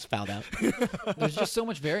 Then he's fouled out. There's just so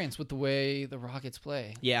much variance with the way the Rockets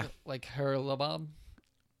play. Yeah. Like Haralabob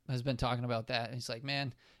has been talking about that. He's like,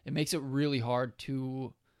 man, it makes it really hard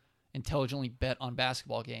to intelligently bet on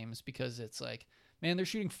basketball games because it's like, man, they're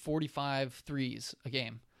shooting 45 threes a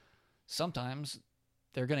game. Sometimes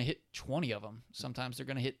they're going to hit 20 of them. Sometimes they're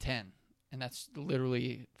going to hit 10. And that's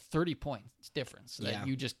literally 30 points difference that Yeah.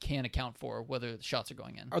 you just can't account for whether the shots are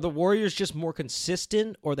going in. Are the Warriors just more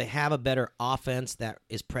consistent, or they have a better offense that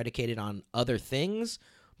is predicated on other things?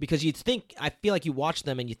 Because you'd think, I feel like you watch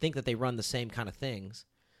them and you think that they run the same kind of things.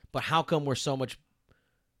 But how come we're so much...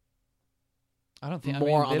 I don't think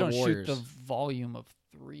more they on don't the Warriors. shoot the volume of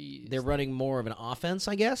threes. They're running more of an offense,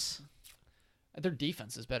 I guess. Their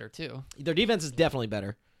defense is better too. Their defense is definitely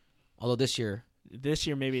better. Although this year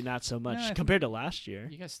maybe not so much No, compared to last year.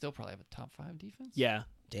 You guys still probably have a top 5 defense. Yeah.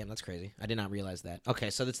 Damn, that's crazy. I did not realize that. Okay,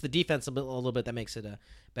 so it's the defense a little bit that makes it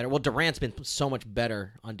better. Well, Durant's been so much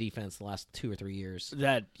better on defense the last 2 or 3 years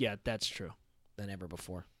That's true. than ever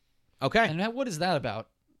before. Okay. And what is that about?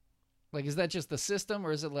 Like, is that just the system,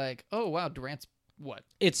 or is it like, oh wow, Durant's what?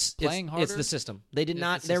 It's playing harder. It's the system. They did It's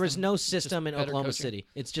not. the There was system. no It's system in just better Oklahoma coaching. City.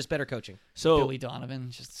 It's just better coaching. So Billy Donovan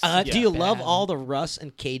just. Do you love bad. all the Russ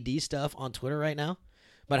and KD stuff on Twitter right now?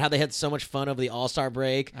 About how they had so much fun over the All-Star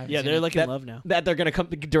break. they're like in love now. That they're gonna come.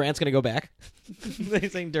 Durant's gonna go back. They're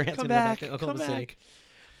saying Durant's Come gonna back, go back to Oklahoma come City. back.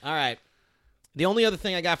 All right. The only other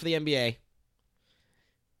thing I got for the NBA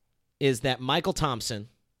is that Michael Thompson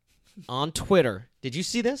on Twitter. Did you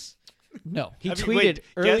see this? No, He Have you- tweeted wait,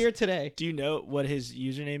 earlier guess- today. Do you know what his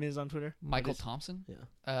username is on Twitter? Michael Thompson.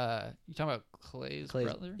 Yeah. You talking about Clay's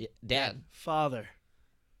brother? Yeah, Dad. Father.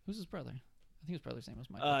 Who's his brother? I think his brother's name was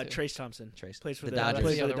Michael. Too. Trace Thompson. Trace. Plays for The the Dodgers.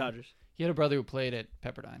 Plays for The the other one. Dodgers. He had a brother who played at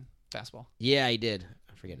Pepperdine basketball. Yeah, he did.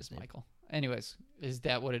 I forget his name. Michael. Anyways,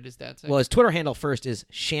 what did his dad say? Well, his Twitter handle first is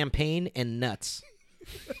champagne and nuts,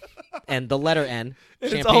 and the letter N.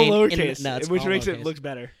 It's all Champagne lowercase, and nuts, which all makes lowercase. it look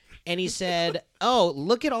better. And he said, "Oh,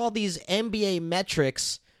 look at all these NBA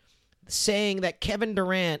metrics saying that Kevin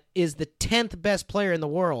Durant is the 10th best player in the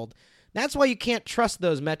world. That's why you can't trust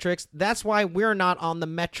those metrics. That's why we're not on the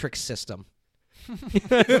metric system."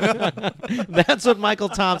 That's what Michael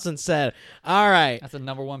Thompson said. All right. That's a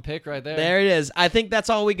number 1 pick right there. There it is. I think that's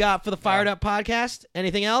all we got for the Fired Up podcast.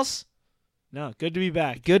 Anything else? No, good to be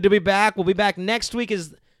back. Good to be back. We'll be back next week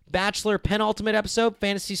is Bachelor penultimate episode,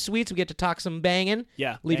 Fantasy Suites. We get to talk some banging.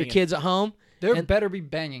 Yeah. Leave your banging. kids at home. There better be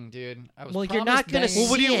banging, dude. I was Well, you're promised not going to banging.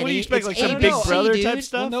 see what do you any. expect, It's like some ABC, Big Brother dude. type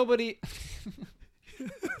stuff? Well, nobody.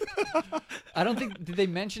 I don't think did they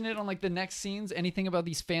mention it on like the next scenes? Anything about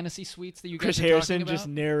these fantasy suites that you guys Chris are Harrison talking about? just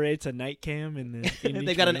narrates a night cam in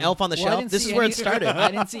They've got an elf on the Well, I shelf. didn't This see is where any- it started.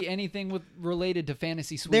 I didn't see anything related to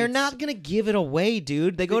fantasy suites. They're not going to give it away,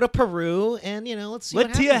 dude. They go to Peru, and, let's see Let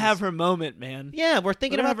what Tia happens. have her moment, man. Yeah, we're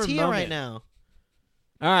thinking Let her about have her Tia right moment. now.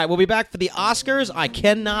 All right, we'll be back for the Oscars. I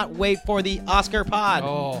cannot wait for the Oscar pod.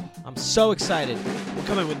 Oh, I'm so excited. We'll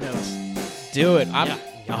come in with notes. Do it.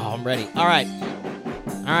 I'm ready. All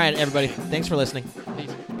right, everybody. Thanks for listening.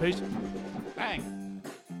 peace. Peace.